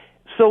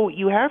 So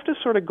you have to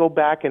sort of go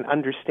back and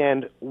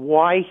understand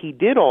why he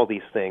did all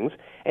these things.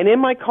 And in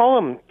my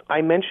column,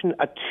 I mentioned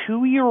a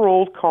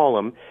 2-year-old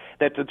column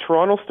that the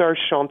Toronto Star's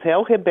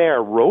Chantal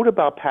Hébert wrote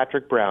about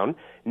Patrick Brown,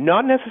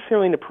 not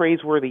necessarily in a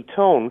praiseworthy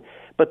tone,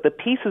 but the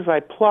pieces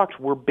I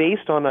plucked were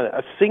based on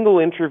a single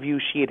interview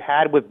she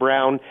had with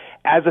Brown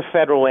as a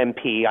federal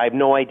MP. I have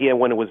no idea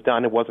when it was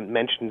done. It wasn't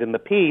mentioned in the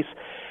piece,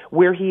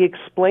 where he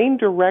explained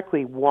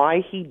directly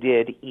why he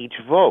did each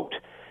vote.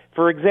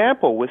 For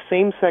example, with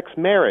same-sex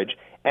marriage,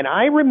 and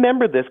I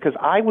remember this because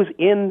I was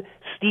in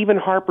Stephen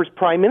Harper's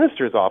Prime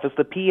Minister's office,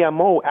 the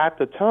PMO at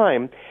the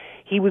time.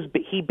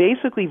 He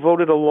basically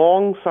voted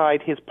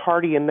alongside his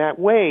party in that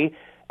way,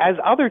 as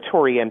other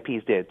Tory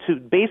MPs did, to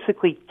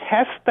basically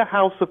test the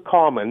House of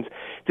Commons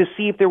to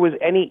see if there was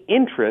any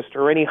interest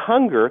or any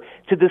hunger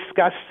to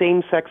discuss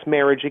same-sex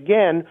marriage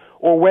again,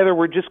 or whether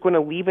we're just going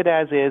to leave it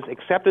as is,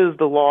 accept it as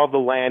the law of the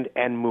land,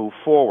 and move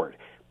forward.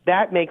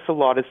 That makes a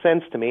lot of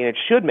sense to me, and it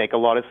should make a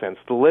lot of sense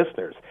to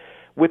listeners.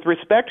 With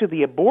respect to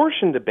the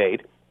abortion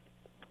debate,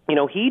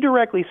 he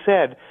directly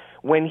said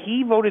when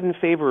he voted in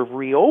favor of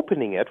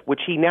reopening it, which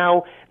he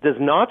now does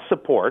not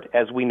support,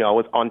 as we know,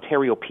 as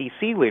Ontario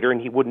PC leader, and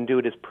he wouldn't do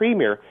it as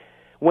premier,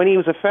 when he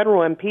was a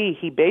federal MP,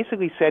 he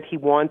basically said he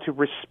wanted to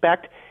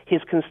respect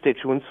his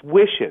constituents'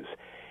 wishes,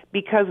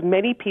 because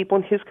many people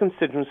in his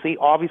constituency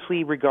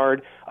obviously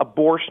regard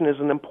abortion as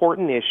an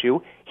important issue.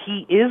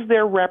 He is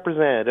their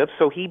representative,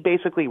 so he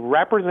basically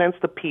represents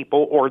the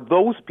people, or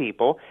those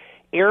people.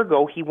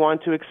 Ergo, he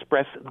wanted to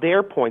express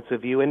their points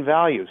of view and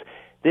values.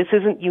 This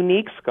isn't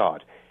unique,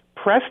 Scott.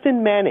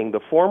 Preston Manning,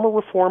 the former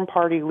Reform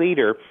Party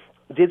leader,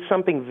 did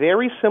something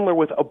very similar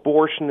with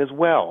abortion as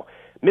well.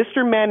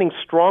 Mr. Manning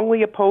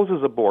strongly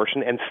opposes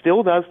abortion and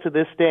still does to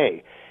this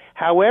day.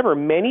 However,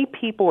 many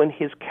people in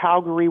his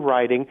Calgary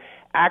riding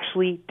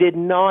actually did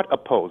not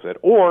oppose it,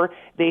 or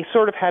they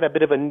sort of had a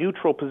bit of a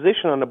neutral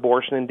position on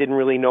abortion and didn't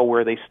really know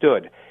where they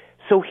stood.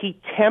 So he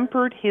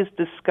tempered his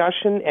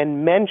discussion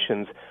and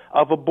mentions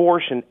of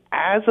abortion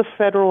as a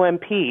federal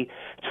MP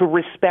to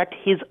respect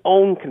his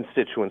own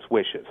constituents'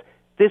 wishes.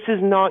 This is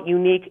not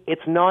unique.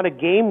 It's not a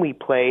game we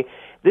play.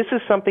 This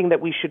is something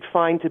that we should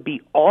find to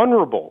be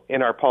honorable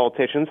in our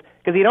politicians,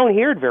 because you don't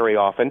hear it very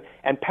often,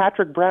 and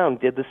Patrick Brown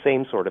did the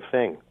same sort of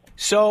thing.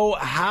 So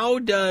how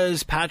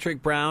does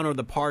Patrick Brown or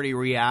the party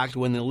react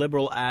when the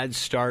Liberal ads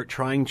start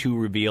trying to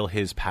reveal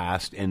his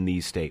past in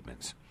these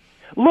statements?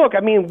 Look, I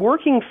mean,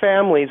 Working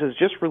Families has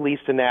just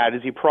released an ad,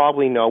 as you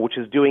probably know, which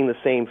is doing the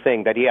same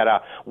thing, that he had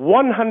a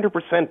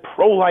 100%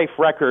 pro-life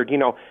record. You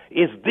know,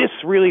 is this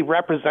really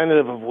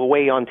representative of the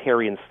way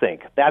Ontarians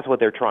think? That's what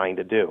they're trying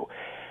to do.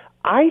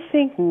 I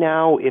think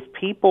now if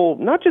people,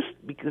 not just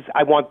because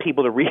I want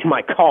people to read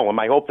my column,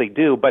 I hope they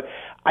do, but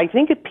I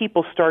think if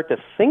people start to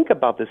think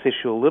about this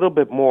issue a little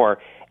bit more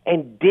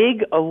and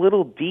dig a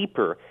little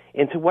deeper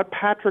into what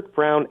Patrick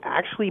Brown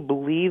actually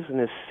believes and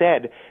has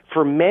said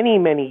for many,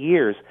 many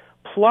years,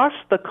 plus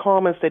the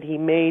comments that he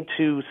made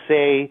to,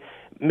 say,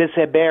 Ms.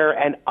 Hebert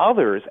and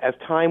others as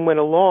time went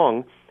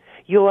along,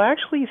 you'll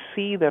actually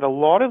see that a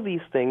lot of these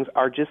things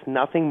are just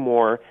nothing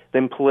more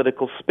than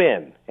political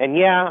spin. And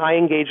yeah, I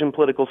engage in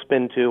political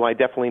spin too. I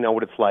definitely know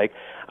what it's like.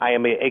 I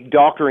am a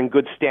doctor in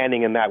good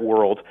standing in that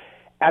world.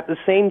 At the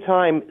same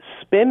time,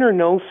 spin or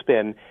no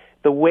spin,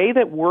 the way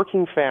that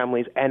Working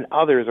Families and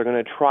others are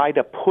going to try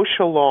to push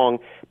along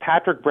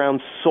Patrick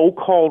Brown's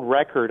so-called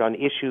record on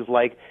issues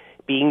like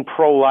being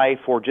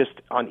pro-life or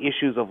just on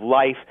issues of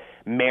life,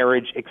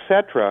 marriage,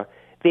 etc.,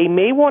 they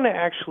may want to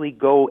actually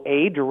go,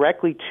 A,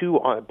 directly to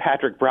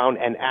Patrick Brown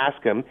and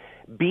ask him,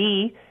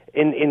 B,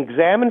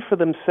 examine for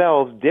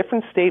themselves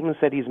different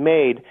statements that he's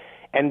made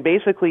and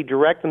basically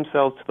direct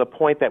themselves to the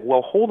point that,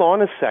 well, hold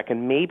on a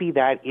second, maybe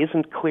that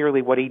isn't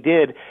clearly what he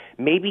did.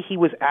 Maybe he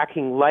was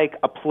acting like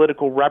a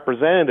political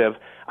representative,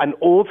 an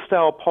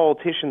old-style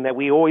politician that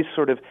we always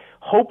sort of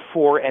hoped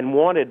for and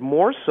wanted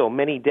more so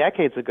many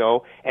decades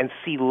ago and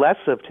see less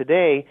of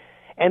today,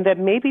 and that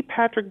maybe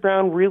Patrick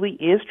Brown really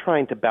is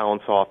trying to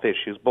balance off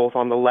issues, both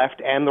on the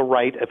left and the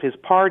right of his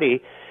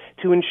party,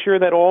 to ensure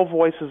that all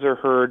voices are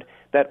heard,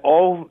 that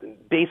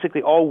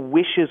basically all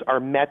wishes are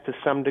met to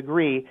some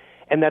degree,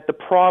 and that the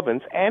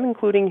province, and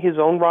including his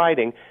own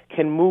riding,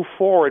 can move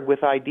forward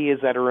with ideas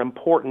that are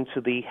important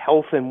to the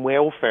health and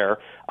welfare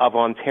of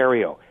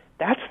Ontario.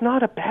 That's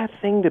not a bad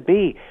thing to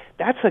be.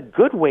 That's a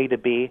good way to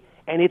be,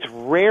 and it's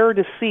rare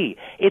to see.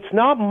 It's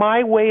not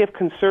my way of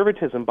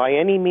conservatism by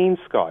any means,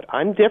 Scott.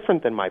 I'm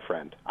different than my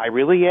friend. I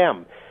really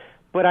am.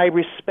 But I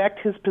respect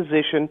his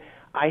position.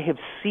 I have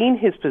seen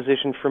his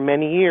position for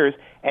many years,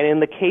 and in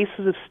the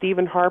cases of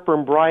Stephen Harper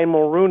and Brian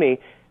Mulroney,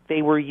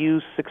 they were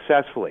used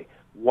successfully.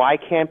 Why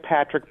can't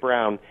Patrick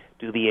Brown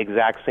do the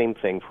exact same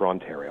thing for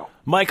Ontario?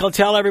 Michael,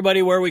 tell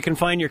everybody where we can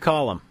find your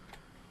column.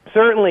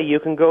 Certainly. You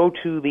can go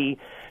to the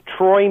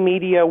Troy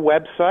Media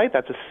website.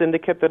 That's a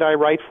syndicate that I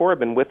write for. I've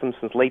been with them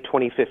since late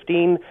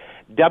 2015.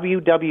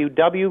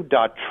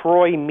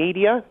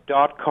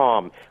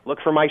 www.troymedia.com.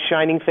 Look for my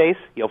shining face.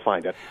 You'll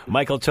find it.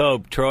 Michael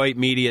Taube, Troy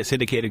Media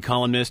syndicated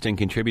columnist and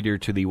contributor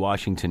to the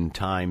Washington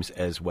Times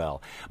as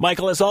well.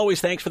 Michael, as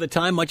always, thanks for the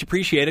time. Much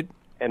appreciated.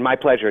 And my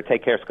pleasure.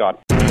 Take care,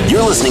 Scott.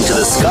 You're listening to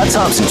The Scott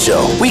Thompson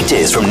Show,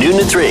 weekdays from noon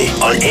to 3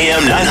 on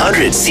AM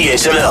 900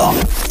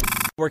 CHML.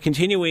 We're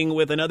continuing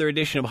with another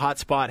edition of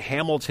Hotspot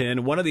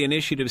Hamilton. One of the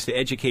initiatives to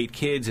educate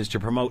kids is to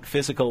promote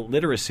physical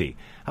literacy.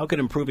 How can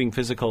improving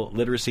physical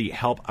literacy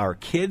help our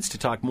kids? To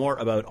talk more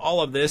about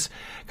all of this,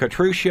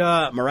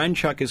 Katrusha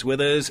Maranchuk is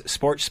with us,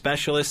 sports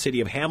specialist,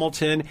 City of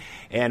Hamilton,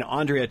 and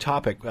Andrea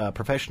Topic,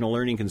 professional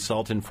learning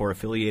consultant for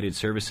affiliated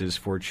services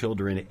for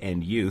children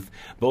and youth.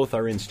 Both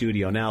are in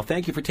studio now.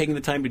 Thank you for taking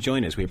the time to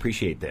join us. We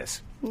appreciate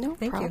this. No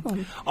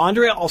problem.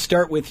 Andrea, I'll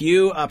start with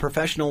you, a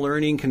professional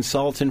learning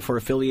consultant for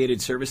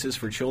affiliated services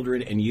for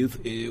children and youth.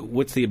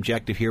 What's the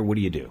objective here? What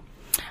do you do?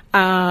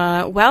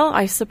 Well,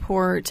 I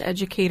support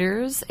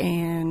educators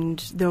and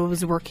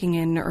those working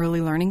in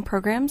early learning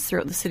programs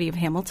throughout the City of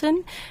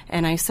Hamilton,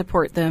 and I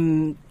support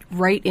them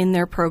right in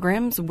their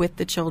programs with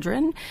the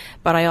children,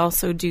 but I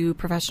also do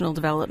professional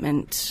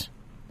development,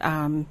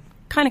 kind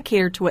of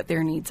cater to what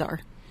their needs are.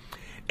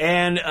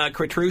 And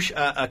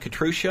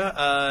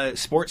Katrusha,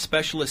 sports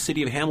specialist,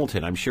 City of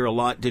Hamilton. I'm sure a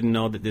lot didn't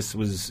know that this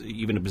was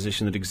even a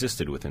position that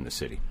existed within the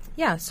city.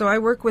 Yeah, so I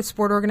work with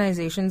sport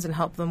organizations and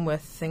help them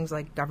with things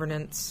like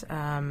governance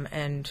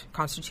and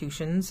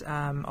constitutions.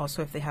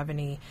 Also, if they have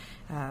any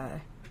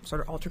sort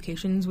of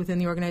altercations within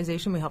the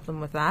organization, we help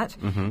them with that.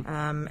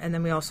 Mm-hmm. And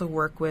then we also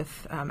work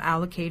with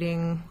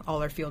allocating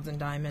all our fields and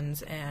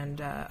diamonds and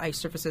ice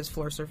surfaces,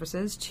 floor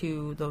surfaces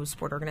to those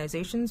sport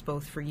organizations,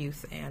 both for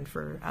youth and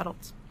for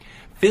adults.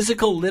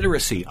 Physical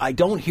literacy. I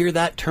don't hear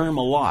that term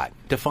a lot.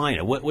 Define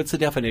it. What's the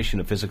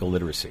definition of physical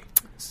literacy?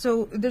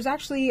 So there's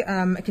actually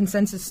a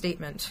consensus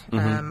statement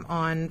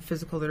on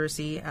physical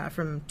literacy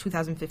from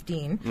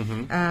 2015.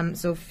 Mm-hmm.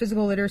 So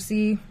physical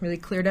literacy, really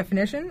clear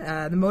definition,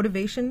 the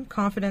motivation,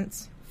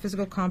 confidence,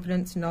 physical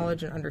competence,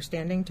 knowledge, and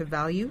understanding to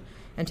value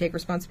and take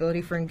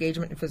responsibility for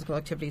engagement in physical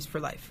activities for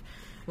life.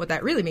 What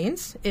that really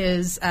means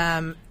is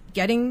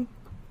getting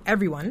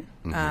everyone.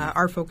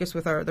 Our focus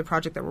with the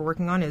project that we're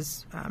working on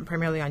is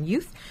primarily on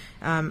youth,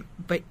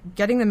 but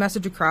getting the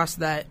message across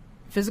that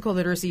physical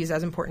literacy is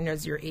as important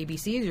as your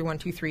ABCs, your 1,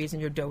 2, 3s,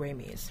 and your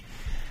do-re-mis.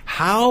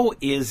 How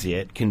is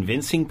it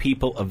convincing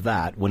people of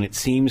that when it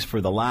seems for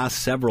the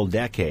last several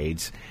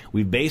decades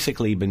we've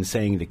basically been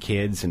saying to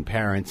kids and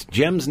parents,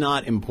 GEM's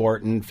not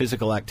important,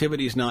 physical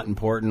activity is not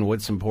important,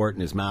 what's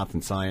important is math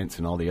and science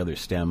and all the other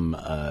STEM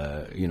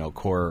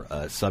core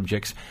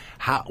subjects.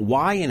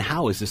 Why and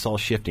how is this all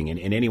shifting?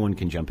 And anyone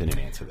can jump in and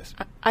answer this.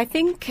 I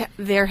think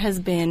there has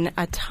been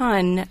a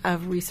ton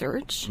of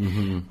research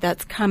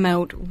that's come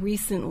out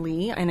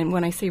recently, and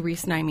when I say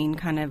recent, I mean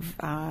kind of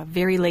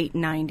very late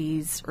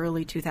 90s,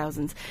 early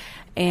 2000s,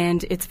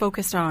 and it's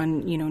focused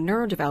on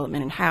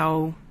neurodevelopment and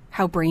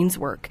how brains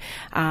work.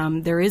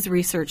 There is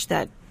research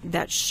that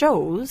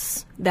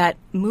shows that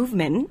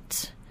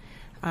movement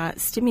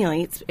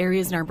stimulates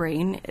areas in our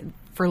brain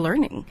for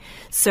learning.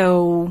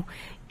 So,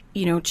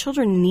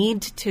 children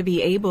need to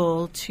be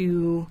able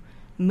to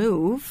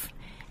move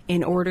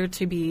in order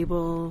to be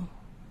able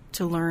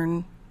to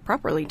learn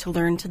properly, to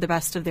learn to the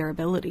best of their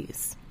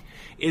abilities.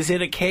 Is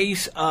it a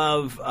case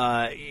of,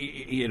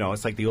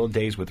 it's like the old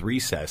days with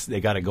recess. They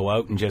got to go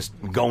out and just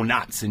go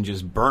nuts and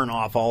just burn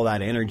off all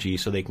that energy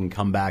so they can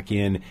come back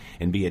in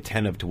and be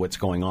attentive to what's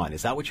going on.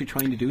 Is that what you're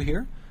trying to do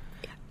here?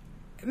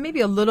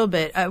 Maybe a little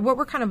bit. What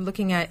we're kind of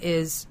looking at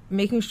is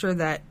making sure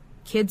that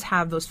kids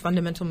have those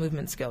fundamental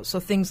movement skills. So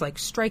things like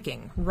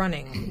striking,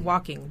 running,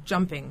 walking,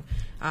 jumping,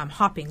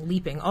 hopping,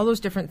 leaping, all those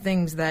different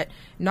things that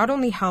not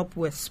only help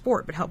with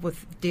sport, but help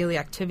with daily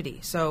activity.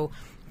 So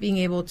being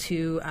able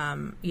to,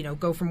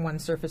 go from one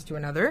surface to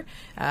another,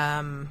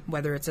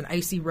 whether it's an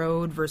icy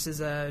road versus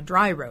a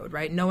dry road,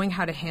 right? Knowing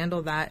how to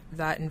handle that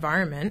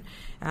environment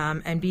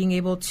and being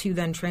able to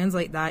then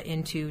translate that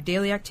into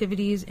daily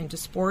activities, into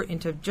sport,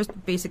 into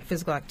just basic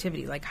physical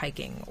activity like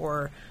hiking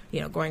or,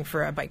 going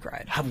for a bike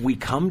ride. Have we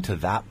come to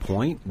that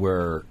point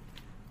where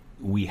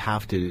we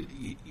have to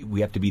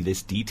be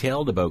this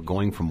detailed about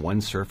going from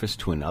one surface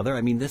to another?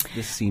 I mean, this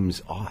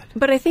seems odd.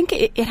 But I think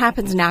it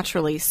happens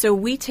naturally. So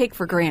we take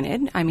for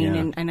granted. I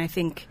mean, and I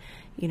think,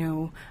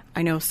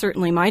 I know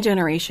certainly my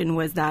generation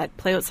was that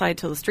play outside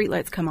till the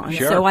streetlights come on.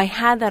 Sure. So I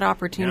had that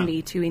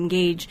opportunity to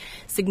engage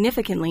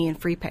significantly in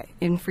free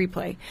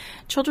play.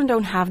 Children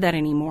don't have that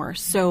anymore.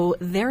 So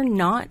they're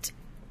not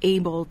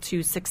able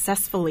to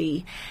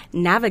successfully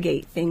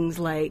navigate things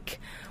like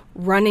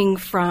running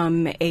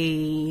from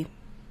a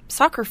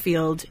soccer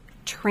field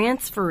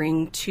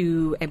transferring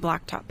to a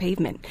blacktop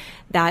pavement.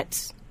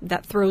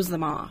 That throws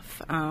them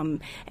off, and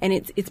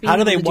it's being how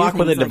do they able to walk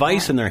with a things like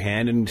device that. in their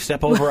hand and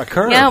step over a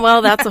curb? Yeah,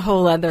 well, that's a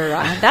whole other.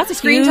 That's a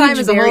Screen huge time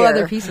is barrier. a whole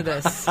other piece of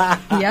this.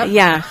 Yep.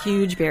 Yeah,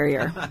 huge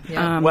barrier.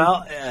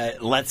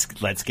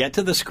 Let's get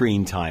to the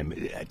screen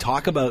time.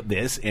 Talk about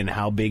this and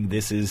how big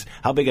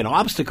an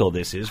obstacle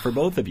this is for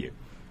both of you.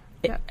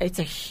 It's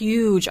a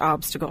huge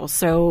obstacle.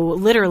 So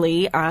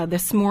literally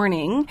this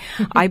morning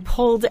I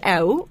pulled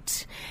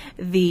out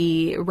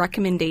the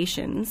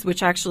recommendations,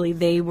 which actually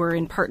they were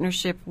in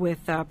partnership with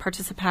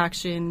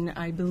Participation,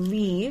 I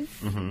believe.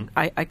 Mm-hmm.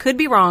 I could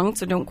be wrong,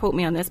 so don't quote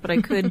me on this, but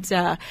I could.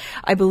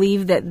 I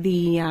believe that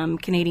the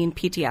Canadian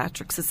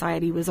Pediatric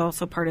Society was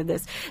also part of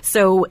this.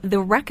 So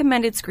the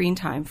recommended screen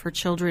time for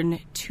children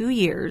 2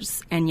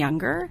 years and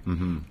younger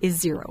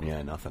is 0.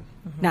 Yeah, nothing.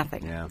 Mm-hmm.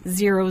 Nothing. Yeah.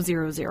 0,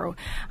 0, 0.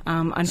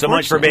 So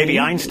much for baby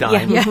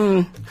Einstein.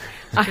 Yeah.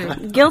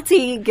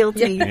 Guilty.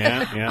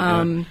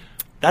 Yeah.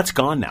 That's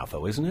gone now,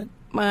 though, isn't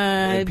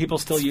it? People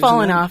still it's using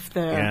fallen that? off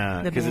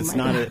the because it's boom.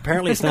 not.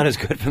 Apparently, it's not as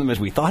good for them as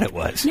we thought it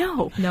was.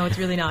 No, it's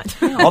really not.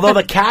 Although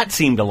the cat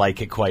seemed to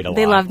like it quite a lot.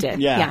 They loved it.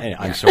 Yeah.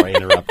 I'm sorry, I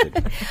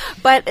interrupted.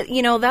 But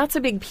that's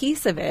a big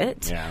piece of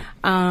it. Yeah.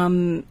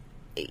 And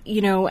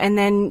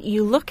then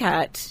you look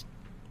at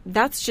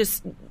that's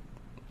just.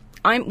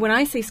 When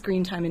I say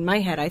screen time in my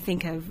head, I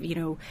think of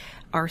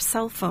our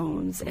cell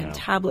phones and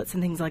tablets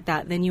and things like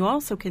that. Then you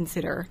also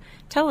consider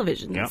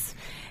televisions. Yep.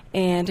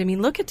 And I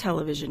mean, look at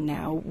television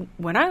now.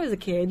 When I was a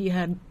kid, you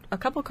had a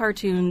couple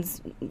cartoons,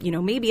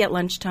 maybe at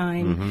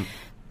lunchtime,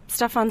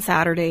 stuff on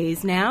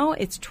Saturdays. Now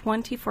it's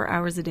 24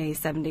 hours a day,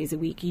 7 days a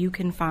week. You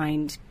can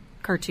find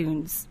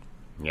cartoons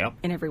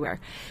in everywhere.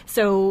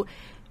 So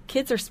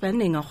kids are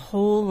spending a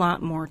whole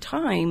lot more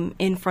time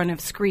in front of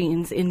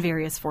screens in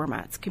various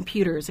formats,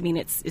 computers. I mean,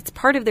 it's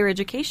part of their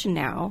education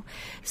now.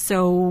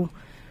 So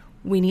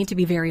we need to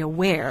be very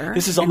aware.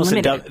 This is almost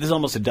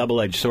a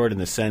double-edged sword in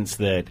the sense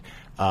that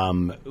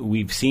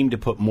we've seemed to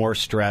put more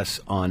stress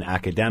on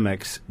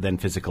academics than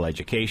physical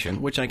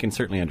education, which I can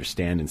certainly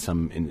understand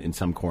in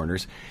some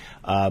corners.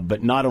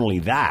 But not only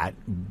that,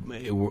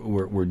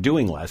 we're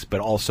doing less, but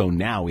also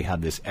now we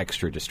have this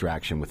extra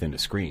distraction within the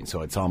screen.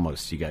 So it's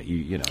almost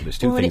there's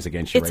two things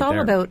against you. It's right all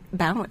there. about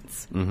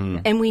balance,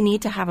 and we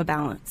need to have a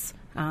balance.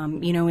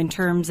 In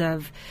terms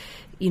of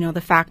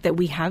the fact that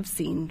we have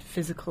seen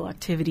physical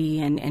activity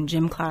and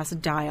gym class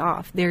die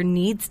off. There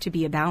needs to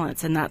be a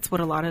balance, and that's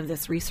what a lot of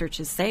this research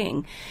is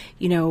saying.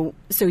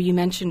 So you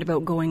mentioned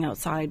about going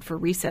outside for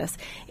recess.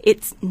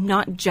 It's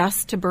not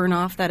just to burn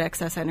off that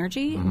excess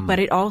energy, but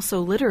it also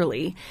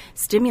literally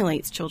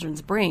stimulates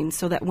children's brains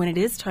so that when it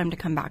is time to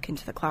come back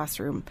into the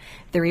classroom,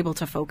 they're able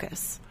to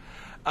focus.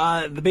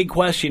 The big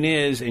question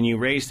is, and you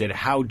raised it,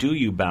 how do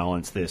you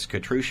balance this?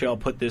 Katrucia, I'll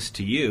put this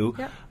to you.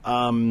 Yep.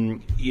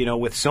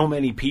 With so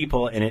many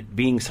people and it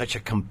being such a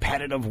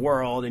competitive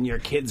world and your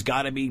kid's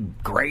got to be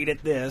great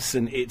at this,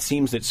 and it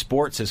seems that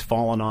sports has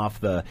fallen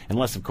off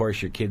unless, of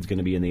course, your kid's going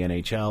to be in the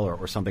NHL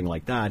or something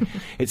like that,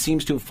 it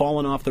seems to have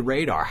fallen off the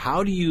radar.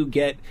 How do you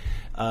get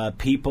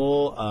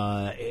people,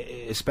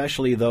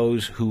 especially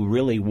those who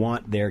really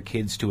want their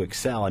kids to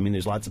excel? I mean,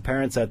 there's lots of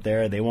parents out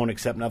there, they won't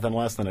accept nothing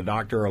less than a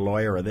doctor or a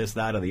lawyer or this,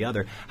 that, or the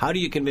other. How do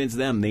you convince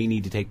them they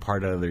need to take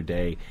part out of their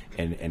day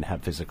and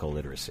have physical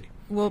literacy?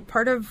 Well,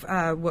 part of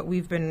how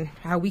we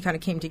kind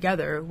of came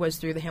together was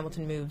through the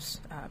Hamilton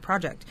Moves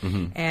project,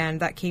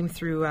 and that came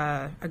through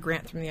a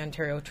grant from the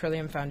Ontario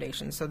Trillium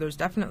Foundation. So there's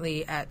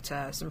definitely at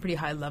some pretty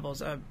high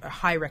levels a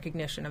high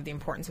recognition of the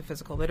importance of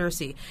physical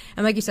literacy.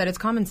 And like you said, it's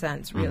common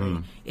sense,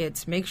 really.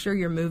 It's make sure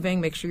you're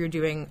moving, make sure you're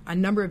doing a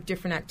number of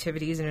different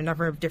activities in a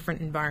number of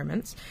different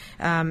environments.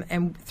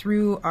 And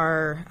through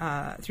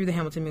the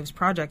Hamilton Moves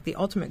project, the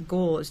ultimate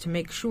goal is to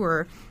make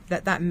sure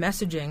that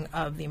messaging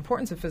of the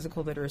importance of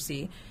physical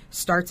literacy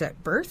starts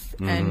at birth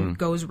and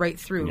goes right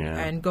through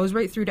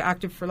to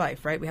active for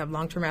life, right? We have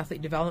long-term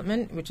athlete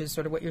development, which is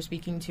sort of what you're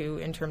speaking to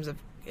in terms of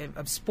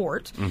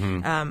sport.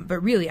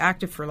 But really,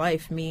 active for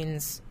life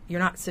means you're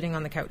not sitting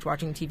on the couch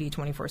watching TV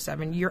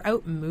 24/7. You're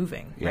out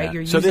moving, right?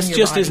 You're so this using your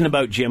just body. isn't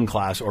about gym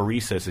class or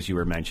recess, as you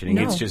were mentioning.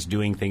 No. It's just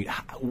doing things.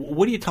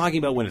 What are you talking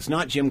about when it's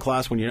not gym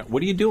class? What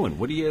are you doing?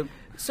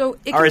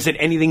 Or is it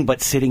anything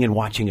but sitting and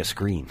watching a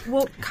screen?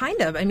 Well, kind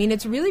of. I mean,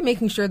 it's really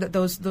making sure that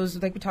those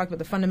like we talked about,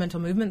 the fundamental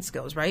movement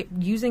skills, right?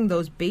 Using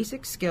those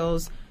basic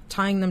skills,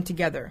 tying them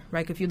together,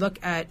 right? If you look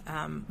at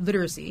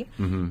literacy,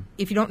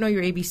 if you don't know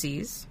your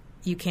ABCs,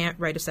 you can't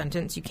write a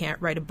sentence, you can't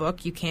write a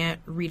book, you can't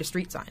read a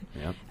street sign.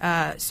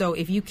 Yep. So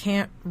if you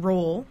can't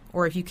roll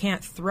or if you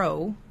can't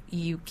throw,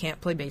 you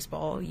can't play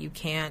baseball. You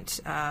can't,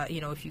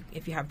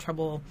 if you have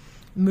trouble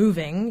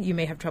moving, you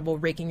may have trouble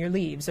raking your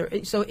leaves.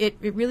 So it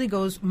really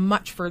goes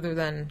much further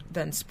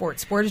than sport.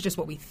 Sport is just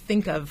what we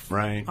think of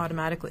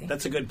automatically.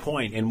 That's a good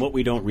point. And what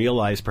we don't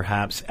realize,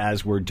 perhaps,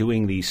 as we're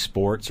doing these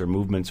sports or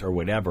movements or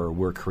whatever,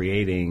 we're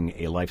creating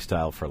a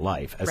lifestyle for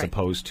life, as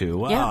opposed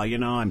to,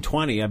 I'm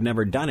 20, I've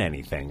never done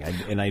anything,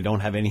 and I don't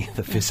have any of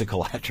the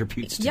physical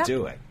attributes to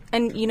do it.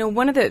 And,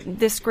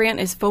 this grant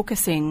is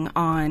focusing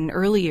on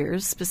early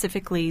years,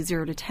 specifically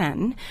 0 to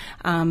 10.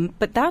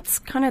 But that's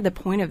kind of the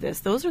point of this.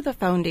 Those are the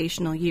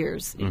foundational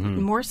years,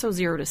 more so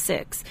 0 to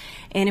 6.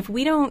 And if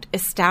we don't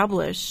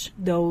establish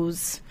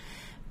those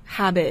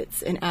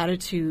habits and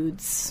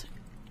attitudes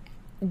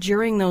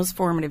during those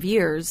formative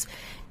years,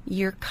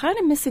 you're kind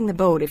of missing the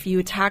boat if you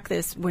attack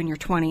this when you're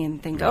 20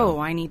 and think,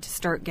 I need to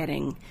start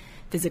getting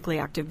physically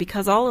active,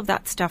 because all of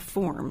that stuff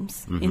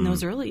forms in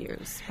those early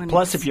years.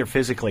 Plus, if you're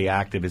physically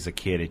active as a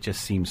kid, it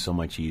just seems so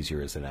much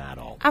easier as an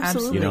adult.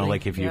 Absolutely.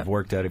 Like if you've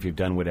worked out, if you've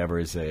done whatever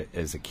as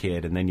a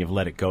kid, and then you've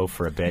let it go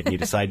for a bit, and you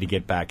decide to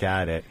get back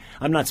at it.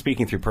 I'm not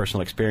speaking through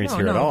personal experience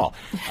at all.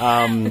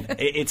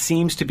 It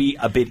seems to be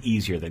a bit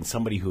easier than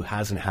somebody who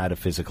hasn't had a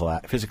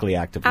physically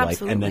active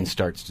life and then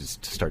starts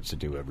to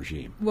do a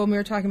regime. Well, we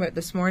were talking about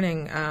this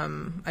morning.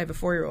 I have a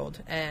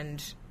 4-year-old,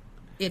 and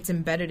it's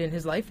embedded in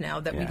his life now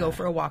that we go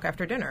for a walk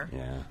after dinner.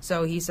 Yeah.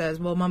 So he says,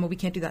 well, Mama, we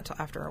can't do that till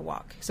after our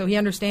walk. So he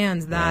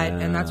understands that,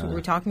 and that's what we're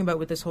talking about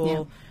with this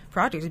whole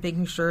project, is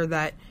making sure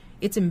that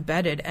it's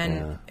embedded.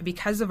 And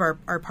because of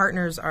our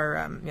partners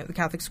are the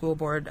Catholic School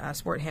Board,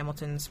 Sport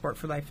Hamilton, Sport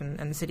for Life, and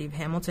the City of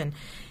Hamilton,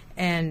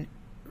 and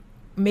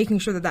making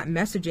sure that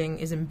messaging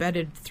is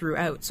embedded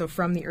throughout. So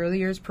from the early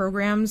years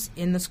programs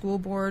in the school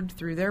board,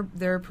 through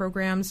their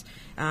programs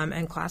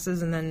and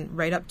classes, and then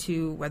right up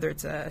to whether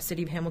it's a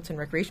City of Hamilton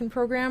recreation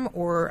program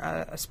or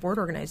a sport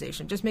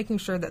organization, just making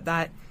sure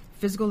that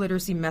physical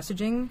literacy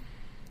messaging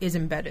is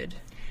embedded.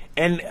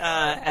 And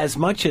as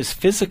much as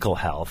physical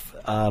health,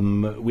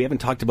 we haven't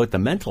talked about the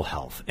mental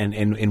health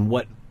and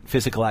what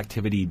physical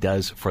activity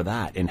does for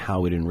that and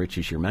how it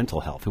enriches your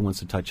mental health. Who wants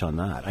to touch on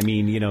that? I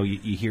mean,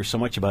 you hear so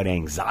much about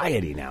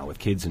anxiety now with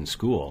kids in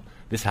school.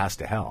 This has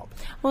to help.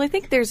 Well, I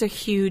think there's a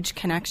huge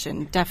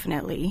connection,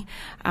 definitely.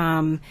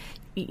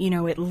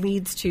 It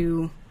leads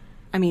to,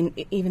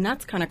 even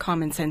that's kind of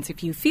common sense.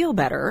 If you feel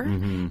better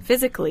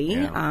physically,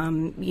 you're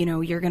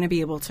going to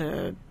be able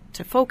to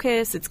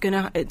focus. It's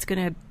gonna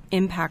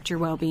impact your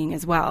well-being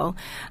as well.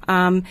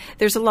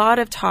 There's a lot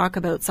of talk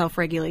about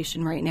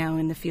self-regulation right now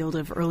in the field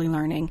of early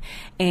learning,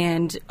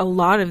 and a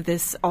lot of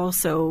this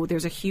also,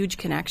 there's a huge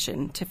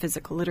connection to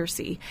physical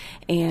literacy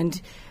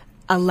and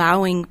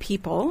allowing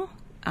people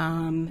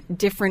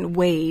different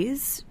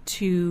ways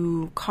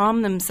to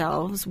calm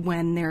themselves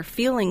when they're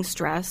feeling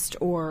stressed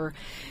or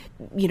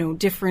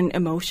different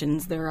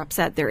emotions. They're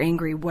upset, they're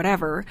angry,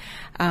 whatever.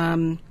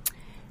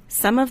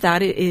 Some of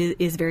that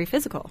is very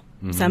physical.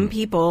 Mm-hmm. Some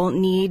people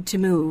need to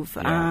move.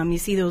 Yeah. You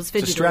see those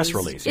fidgeters. It's a stress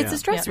release. It's a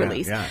stress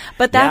release. Yeah.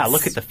 But that's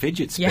look at the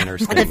fidget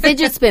spinners. The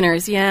fidget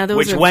spinners, those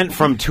which are went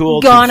from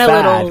tool gone to a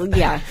fad.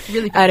 little,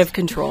 really out of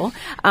control.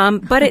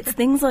 But it's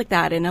things like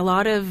that, and a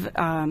lot of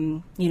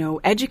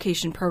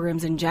education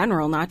programs in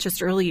general, not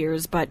just early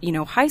years, but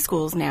high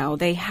schools now,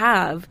 they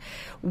have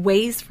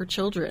ways for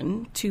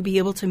children to be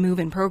able to move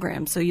in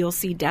programs. So you'll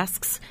see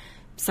desks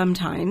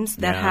sometimes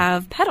that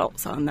have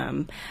pedals on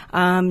them.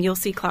 You'll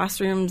see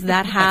classrooms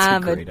that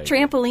have a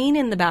trampoline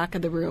in the back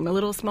of the room, a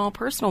little small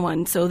personal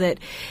one, so that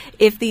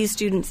if these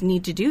students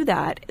need to do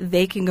that,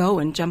 they can go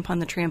and jump on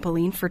the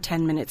trampoline for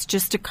 10 minutes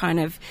just to kind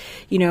of,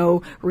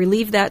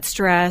 relieve that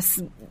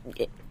stress,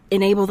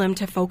 enable them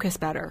to focus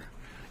better.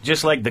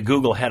 Just like the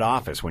Google head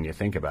office when you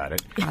think about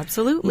it.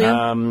 Absolutely.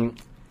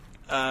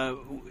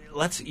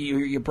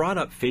 You brought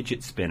up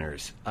fidget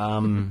spinners.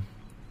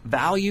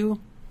 Value?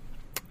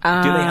 Do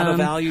they have a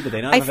value? Do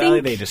they not have a value?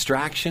 Are they a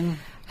distraction?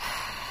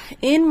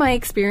 In my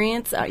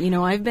experience,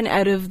 I've been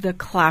out of the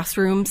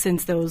classroom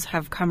since those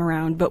have come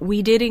around, but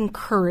we did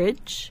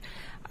encourage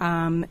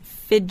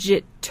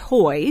fidget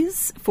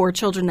toys for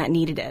children that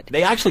needed it.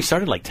 They actually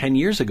started like 10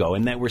 years ago,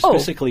 and that were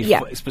specifically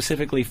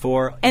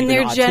for and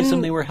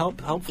autism they were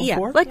helpful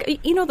for? Like,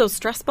 those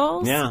stress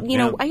balls? Yeah.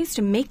 I used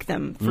to make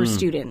them for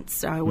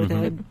students with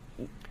a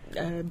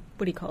what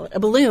do you call it?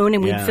 A balloon,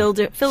 and we'd fill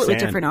it with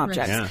different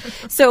objects. Yeah.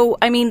 So,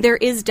 there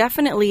is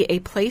definitely a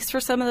place for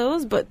some of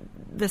those, but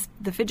the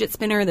fidget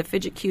spinner, the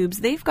fidget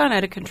cubes, they've gone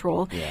out of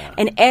control,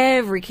 and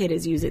every kid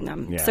is using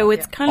them. Yeah. So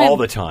it's kind all of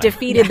the time.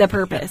 Defeated the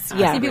purpose.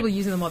 I see people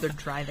using them while they're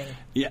driving.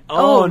 Yeah.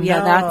 Oh, no.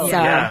 That's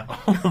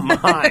oh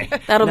my.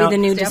 That'll be the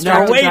new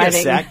distracted driving. Now wait a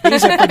sec.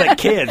 These are for the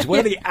kids. What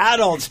are the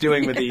adults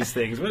doing with these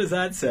things? What does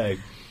that say?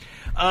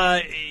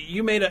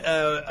 You made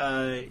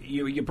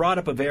you brought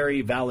up a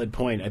very valid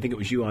point. I think it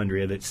was you,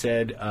 Andrea, that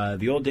said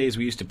the old days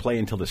we used to play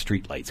until the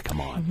street lights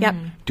come on. Yep.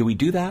 Do we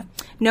do that?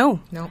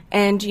 No.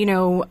 And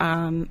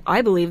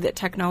I believe that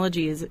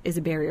technology is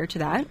a barrier to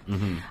that,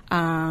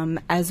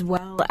 as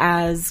well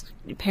as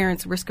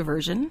parents' risk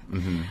aversion.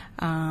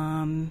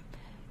 And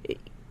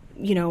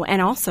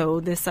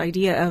also this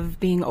idea of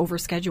being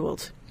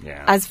overscheduled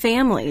as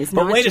families.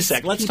 But wait a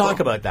sec. Let's talk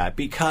about that,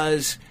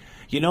 because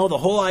the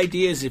whole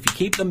idea is if you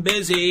keep them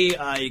busy,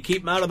 you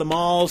keep them out of the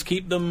malls,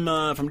 keep them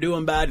from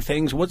doing bad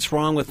things. What's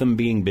wrong with them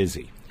being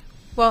busy?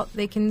 Well,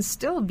 they can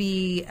still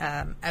be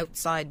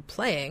outside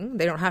playing.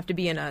 They don't have to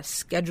be in a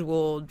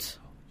scheduled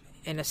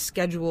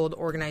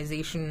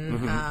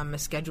organization, a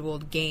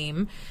scheduled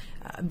game.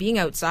 Being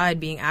outside,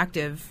 being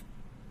active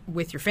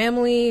with your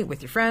family,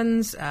 with your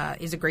friends,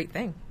 is a great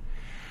thing.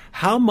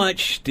 How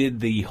much did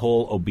the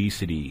whole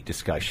obesity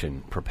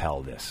discussion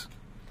propel this?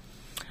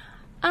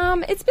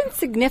 It's been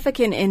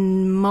significant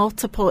in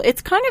multiple.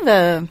 It's kind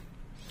of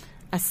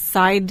a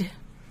side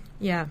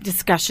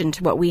discussion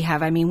to what we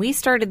have. We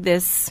started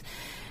this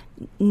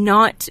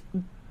not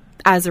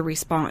as a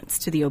response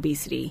to the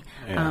obesity,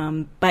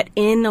 but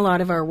in a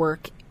lot of our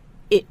work,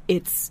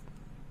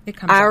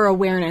 our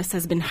awareness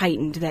has been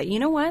heightened that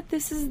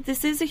this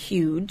is a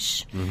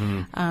huge.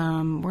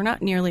 We're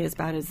not nearly as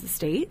bad as the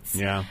States,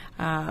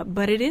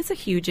 but it is a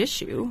huge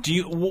issue.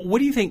 What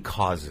do you think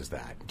causes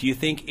that? Do you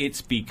think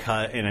it's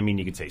because, and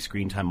you could say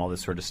screen time, all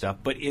this sort of stuff,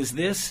 but is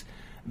this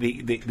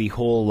the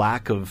whole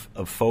lack of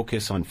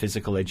focus on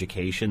physical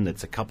education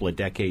that's a couple of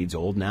decades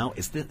old now?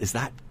 Is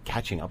that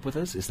catching up with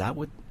us? Is that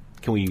what?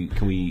 Can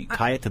we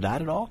tie it to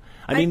that at all?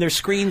 There's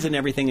screens and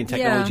everything and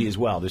technology as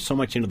well. There's so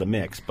much into the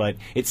mix, but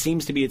it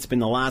seems to be it's been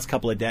the last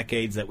couple of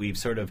decades that we've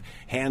sort of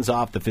hands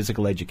off the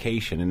physical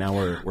education, and now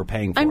we're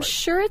paying for it. I'm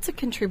sure it's a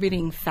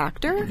contributing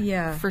factor.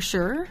 Yeah, for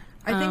sure.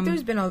 I think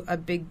there's been a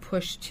big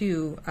push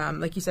too,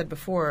 like you said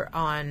before,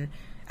 on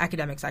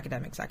academics,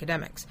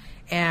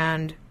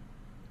 and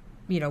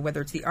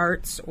whether it's the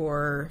arts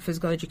or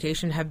physical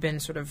education have been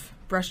sort of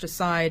brushed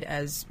aside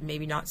as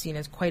maybe not seen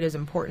as quite as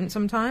important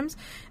sometimes.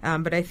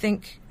 But I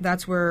think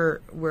that's where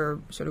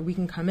we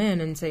can come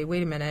in and say,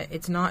 wait a minute,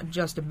 it's not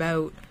just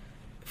about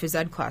phys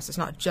ed class. It's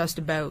not just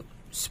about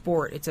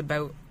sport. It's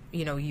about,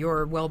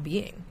 your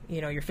well-being,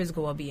 your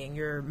physical well-being,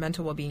 your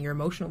mental well-being, your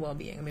emotional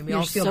well-being. We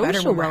all feel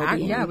better when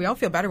we're we all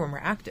feel better when we're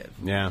active.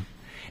 Yeah.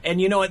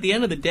 And, at the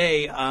end of the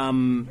day,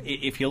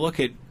 if you look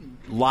at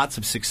lots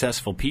of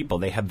successful people,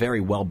 they have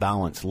very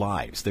well-balanced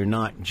lives. They're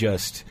not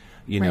just,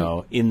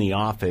 in the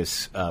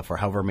office for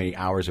however many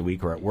hours a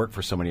week or at work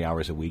for so many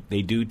hours a week.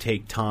 They do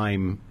take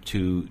time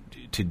to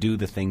do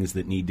the things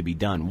that need to be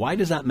done. Why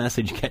does that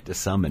message get to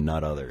some and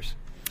not others?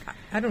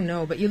 I don't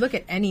know, but you look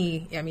at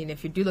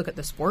if you do look at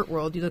the sport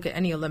world, you look at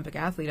any Olympic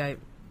athlete,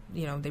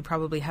 they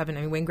probably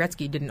haven't. Wayne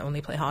Gretzky didn't only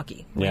play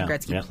hockey. Wayne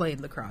Gretzky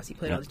played lacrosse. He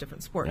played all these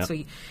different sports. So,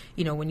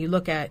 when you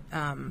look at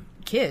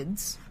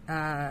kids,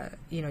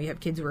 you have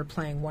kids who are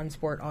playing one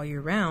sport all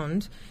year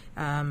round,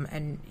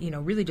 and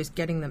really just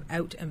getting them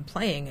out and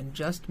playing and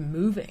just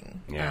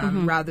moving,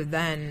 rather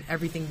than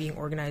everything being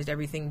organized,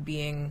 everything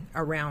being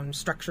around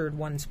structured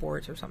one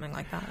sport or something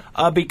like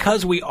that.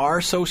 Because we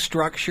are so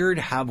structured,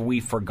 have we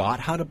forgot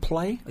how to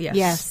play?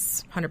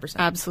 Yes, 100%.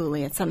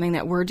 Absolutely. It's something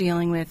that we're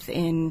dealing with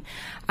in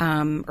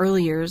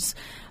early years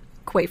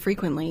quite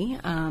frequently.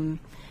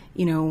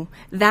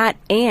 That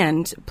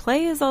and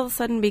play has all of a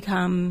sudden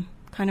become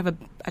kind of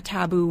a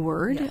taboo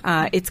word.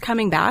 It's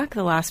coming back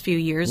the last few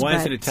years. Why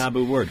is it a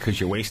taboo word? Because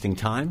you're wasting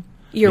time?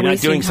 You're not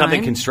wasting doing time.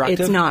 something constructive?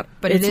 It's not.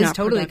 But it's it is not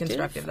totally productive.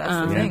 constructive.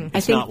 That's the thing.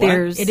 I think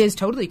there's. It is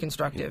totally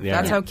constructive. Yeah.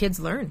 That's how kids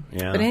learn.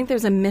 Yeah. But I think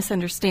there's a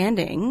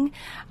misunderstanding.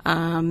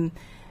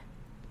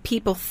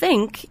 People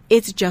think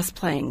it's just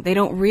playing. They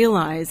don't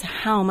realize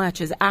how much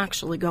is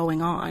actually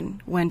going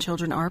on when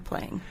children are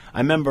playing. I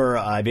remember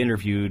I've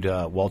interviewed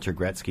Walter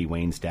Gretzky,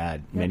 Wayne's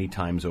dad, many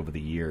times over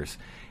the years.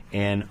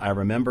 And I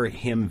remember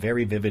him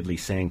very vividly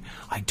saying,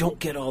 I don't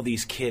get all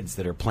these kids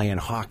that are playing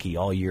hockey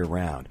all year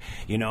round.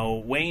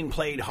 Wayne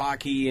played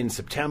hockey in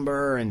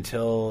September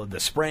until the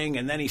spring,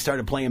 and then he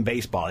started playing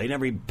baseball. He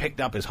never picked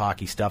up his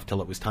hockey stuff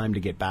till it was time to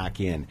get back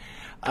in.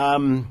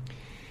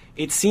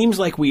 It seems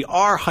like we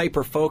are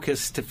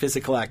hyper-focused to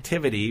physical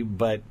activity,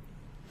 but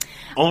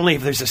only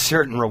if there's a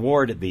certain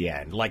reward at the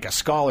end, like a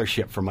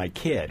scholarship for my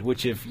kid,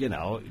 which if,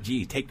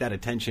 take that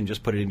attention,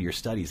 just put it into your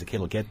studies, the kid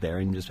will get there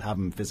and just have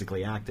them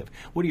physically active.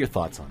 What are your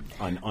thoughts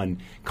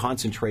on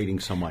concentrating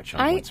so much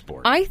on one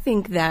sport? I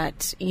think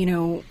that,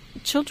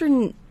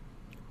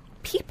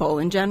 people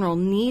in general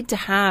need to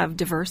have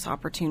diverse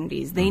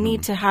opportunities. They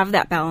need to have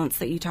that balance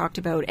that you talked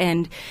about.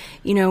 And,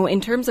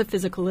 in terms of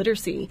physical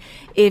literacy,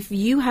 if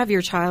you have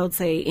your child,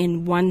 say,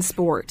 in one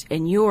sport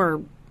and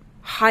you're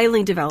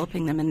highly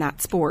developing them in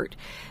that sport,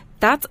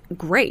 that's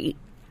great,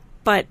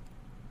 but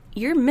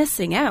you're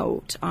missing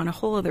out on a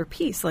whole other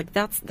piece. Like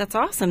that's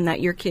awesome that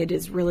your kid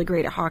is really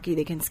great at hockey.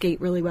 They can skate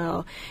really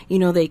well.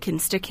 They can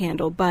stick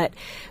handle. But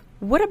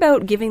what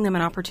about giving them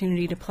an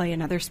opportunity to play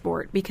another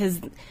sport? Because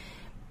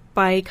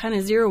by kind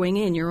of zeroing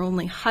in, you're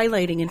only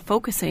highlighting and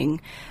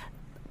focusing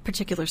a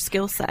particular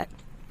skill set.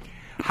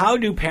 How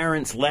do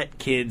parents let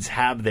kids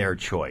have their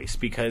choice?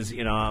 Because,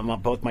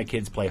 both my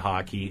kids play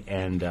hockey,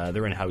 and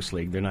they're in house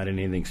league. They're not in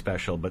anything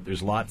special, but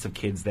there's lots of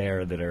kids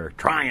there that are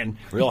trying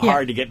real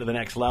hard to get to the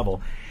next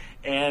level.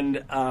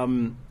 And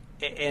I'm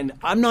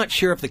not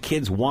sure if the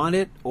kids want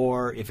it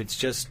or if it's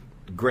just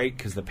great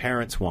because the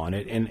parents want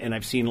it. And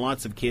I've seen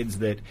lots of kids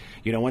that,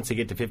 once they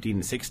get to 15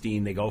 and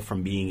 16, they go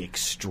from being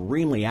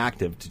extremely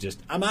active to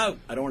just, I'm out.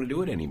 I don't want to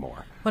do it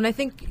anymore. Well, and I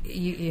think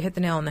you hit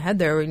the nail on the head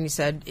there when you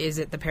said, is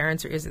it the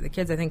parents or is it the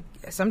kids? I think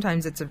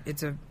sometimes it's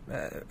a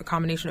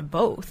combination of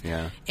both.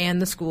 Yeah.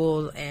 And the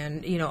school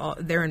and,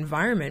 their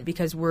environment,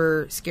 because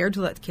we're scared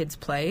to let kids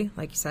play,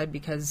 like you said,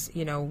 because,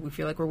 we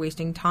feel like we're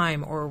wasting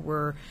time or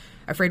we're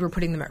afraid we're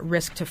putting them at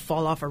risk to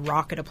fall off a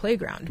rock at a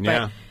playground. Yeah.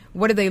 But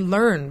what do they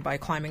learn by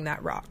climbing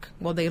that rock?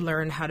 Well, they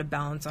learn how to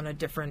balance on a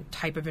different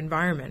type of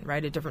environment,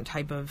 right? A different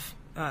type of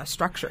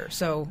structure.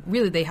 So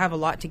really, they have a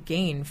lot to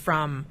gain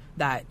from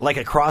that. Like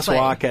a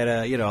crosswalk play.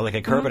 at like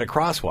a curve at a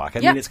crosswalk.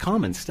 I mean, it's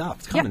common stuff.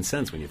 It's common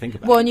sense when you think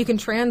about it. Well, and you can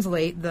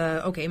translate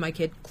my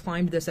kid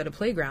climbed this at a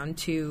playground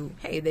to,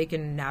 hey, they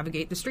can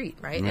navigate the street,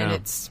 right? Yeah.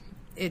 And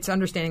it's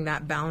understanding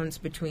that balance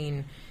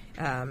between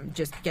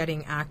just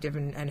getting active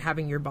and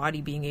having your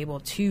body being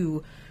able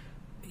to,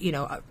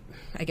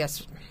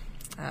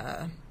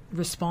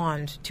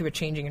 respond to a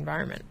changing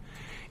environment.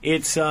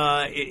 It's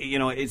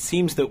it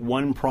seems that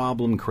one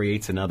problem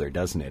creates another,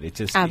 doesn't it? It's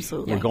just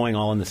absolutely we're going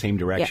all in the same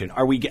direction. Yeah.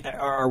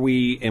 Are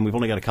we? And we've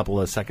only got a couple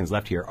of seconds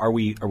left here. Are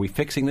we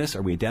fixing this?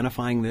 Are we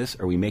identifying this?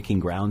 Are we making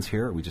grounds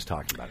here? Or are we just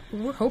talking about it?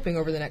 We're hoping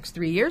over the next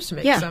 3 years to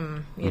make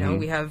some.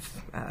 We have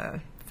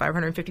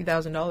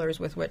 $550,000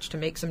 with which to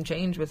make some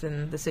change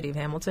within the city of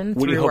Hamilton.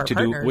 What do you hope to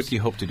partners. do? What do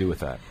you hope to do with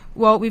that?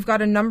 Well, we've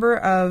got a number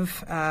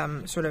of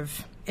sort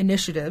of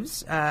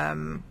initiatives.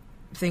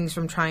 Things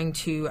from trying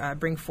to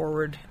bring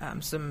forward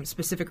some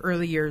specific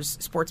early years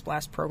Sports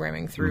Blast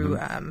programming through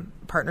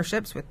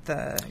partnerships with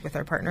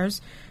our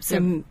partners.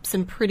 Some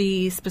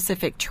pretty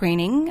specific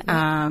training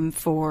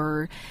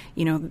for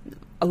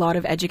a lot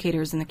of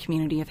educators in the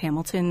community of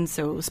Hamilton.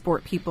 So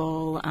sport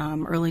people,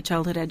 early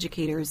childhood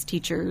educators,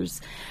 teachers.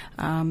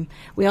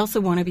 We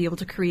also want to be able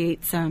to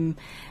create some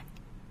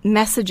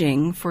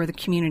messaging for the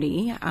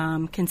community,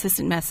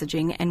 consistent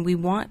messaging, and we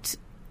want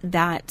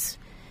that.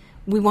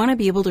 We want to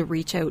be able to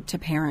reach out to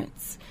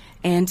parents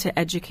and to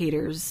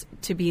educators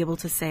to be able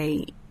to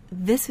say,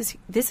 this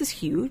is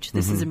huge,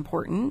 this is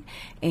important,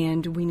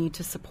 and we need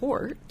to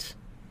support,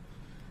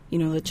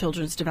 the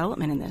children's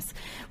development in this.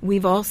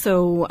 We've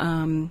also,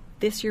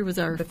 this year was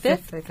our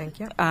fifth, I think,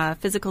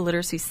 Physical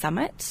Literacy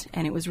Summit,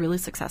 and it was really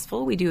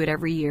successful. We do it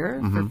every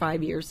year for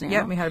 5 years now.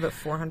 Yeah, we had about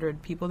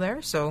 400 people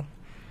there, so...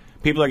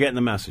 People are getting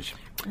the message.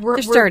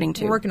 They're starting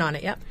to. We're working on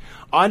it, yep.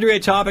 Andrea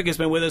Topic has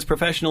been with us,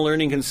 professional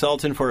learning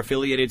consultant for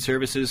affiliated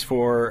services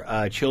for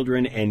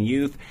children and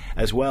youth.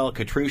 As well,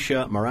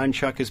 Katrusha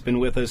Moranchuk has been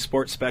with us,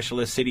 sports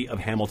specialist, City of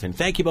Hamilton.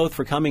 Thank you both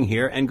for coming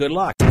here, and good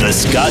luck. The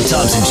Scott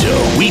Thompson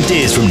Show,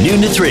 weekdays from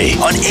noon to 3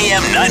 on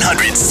AM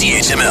 900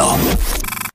 CHML.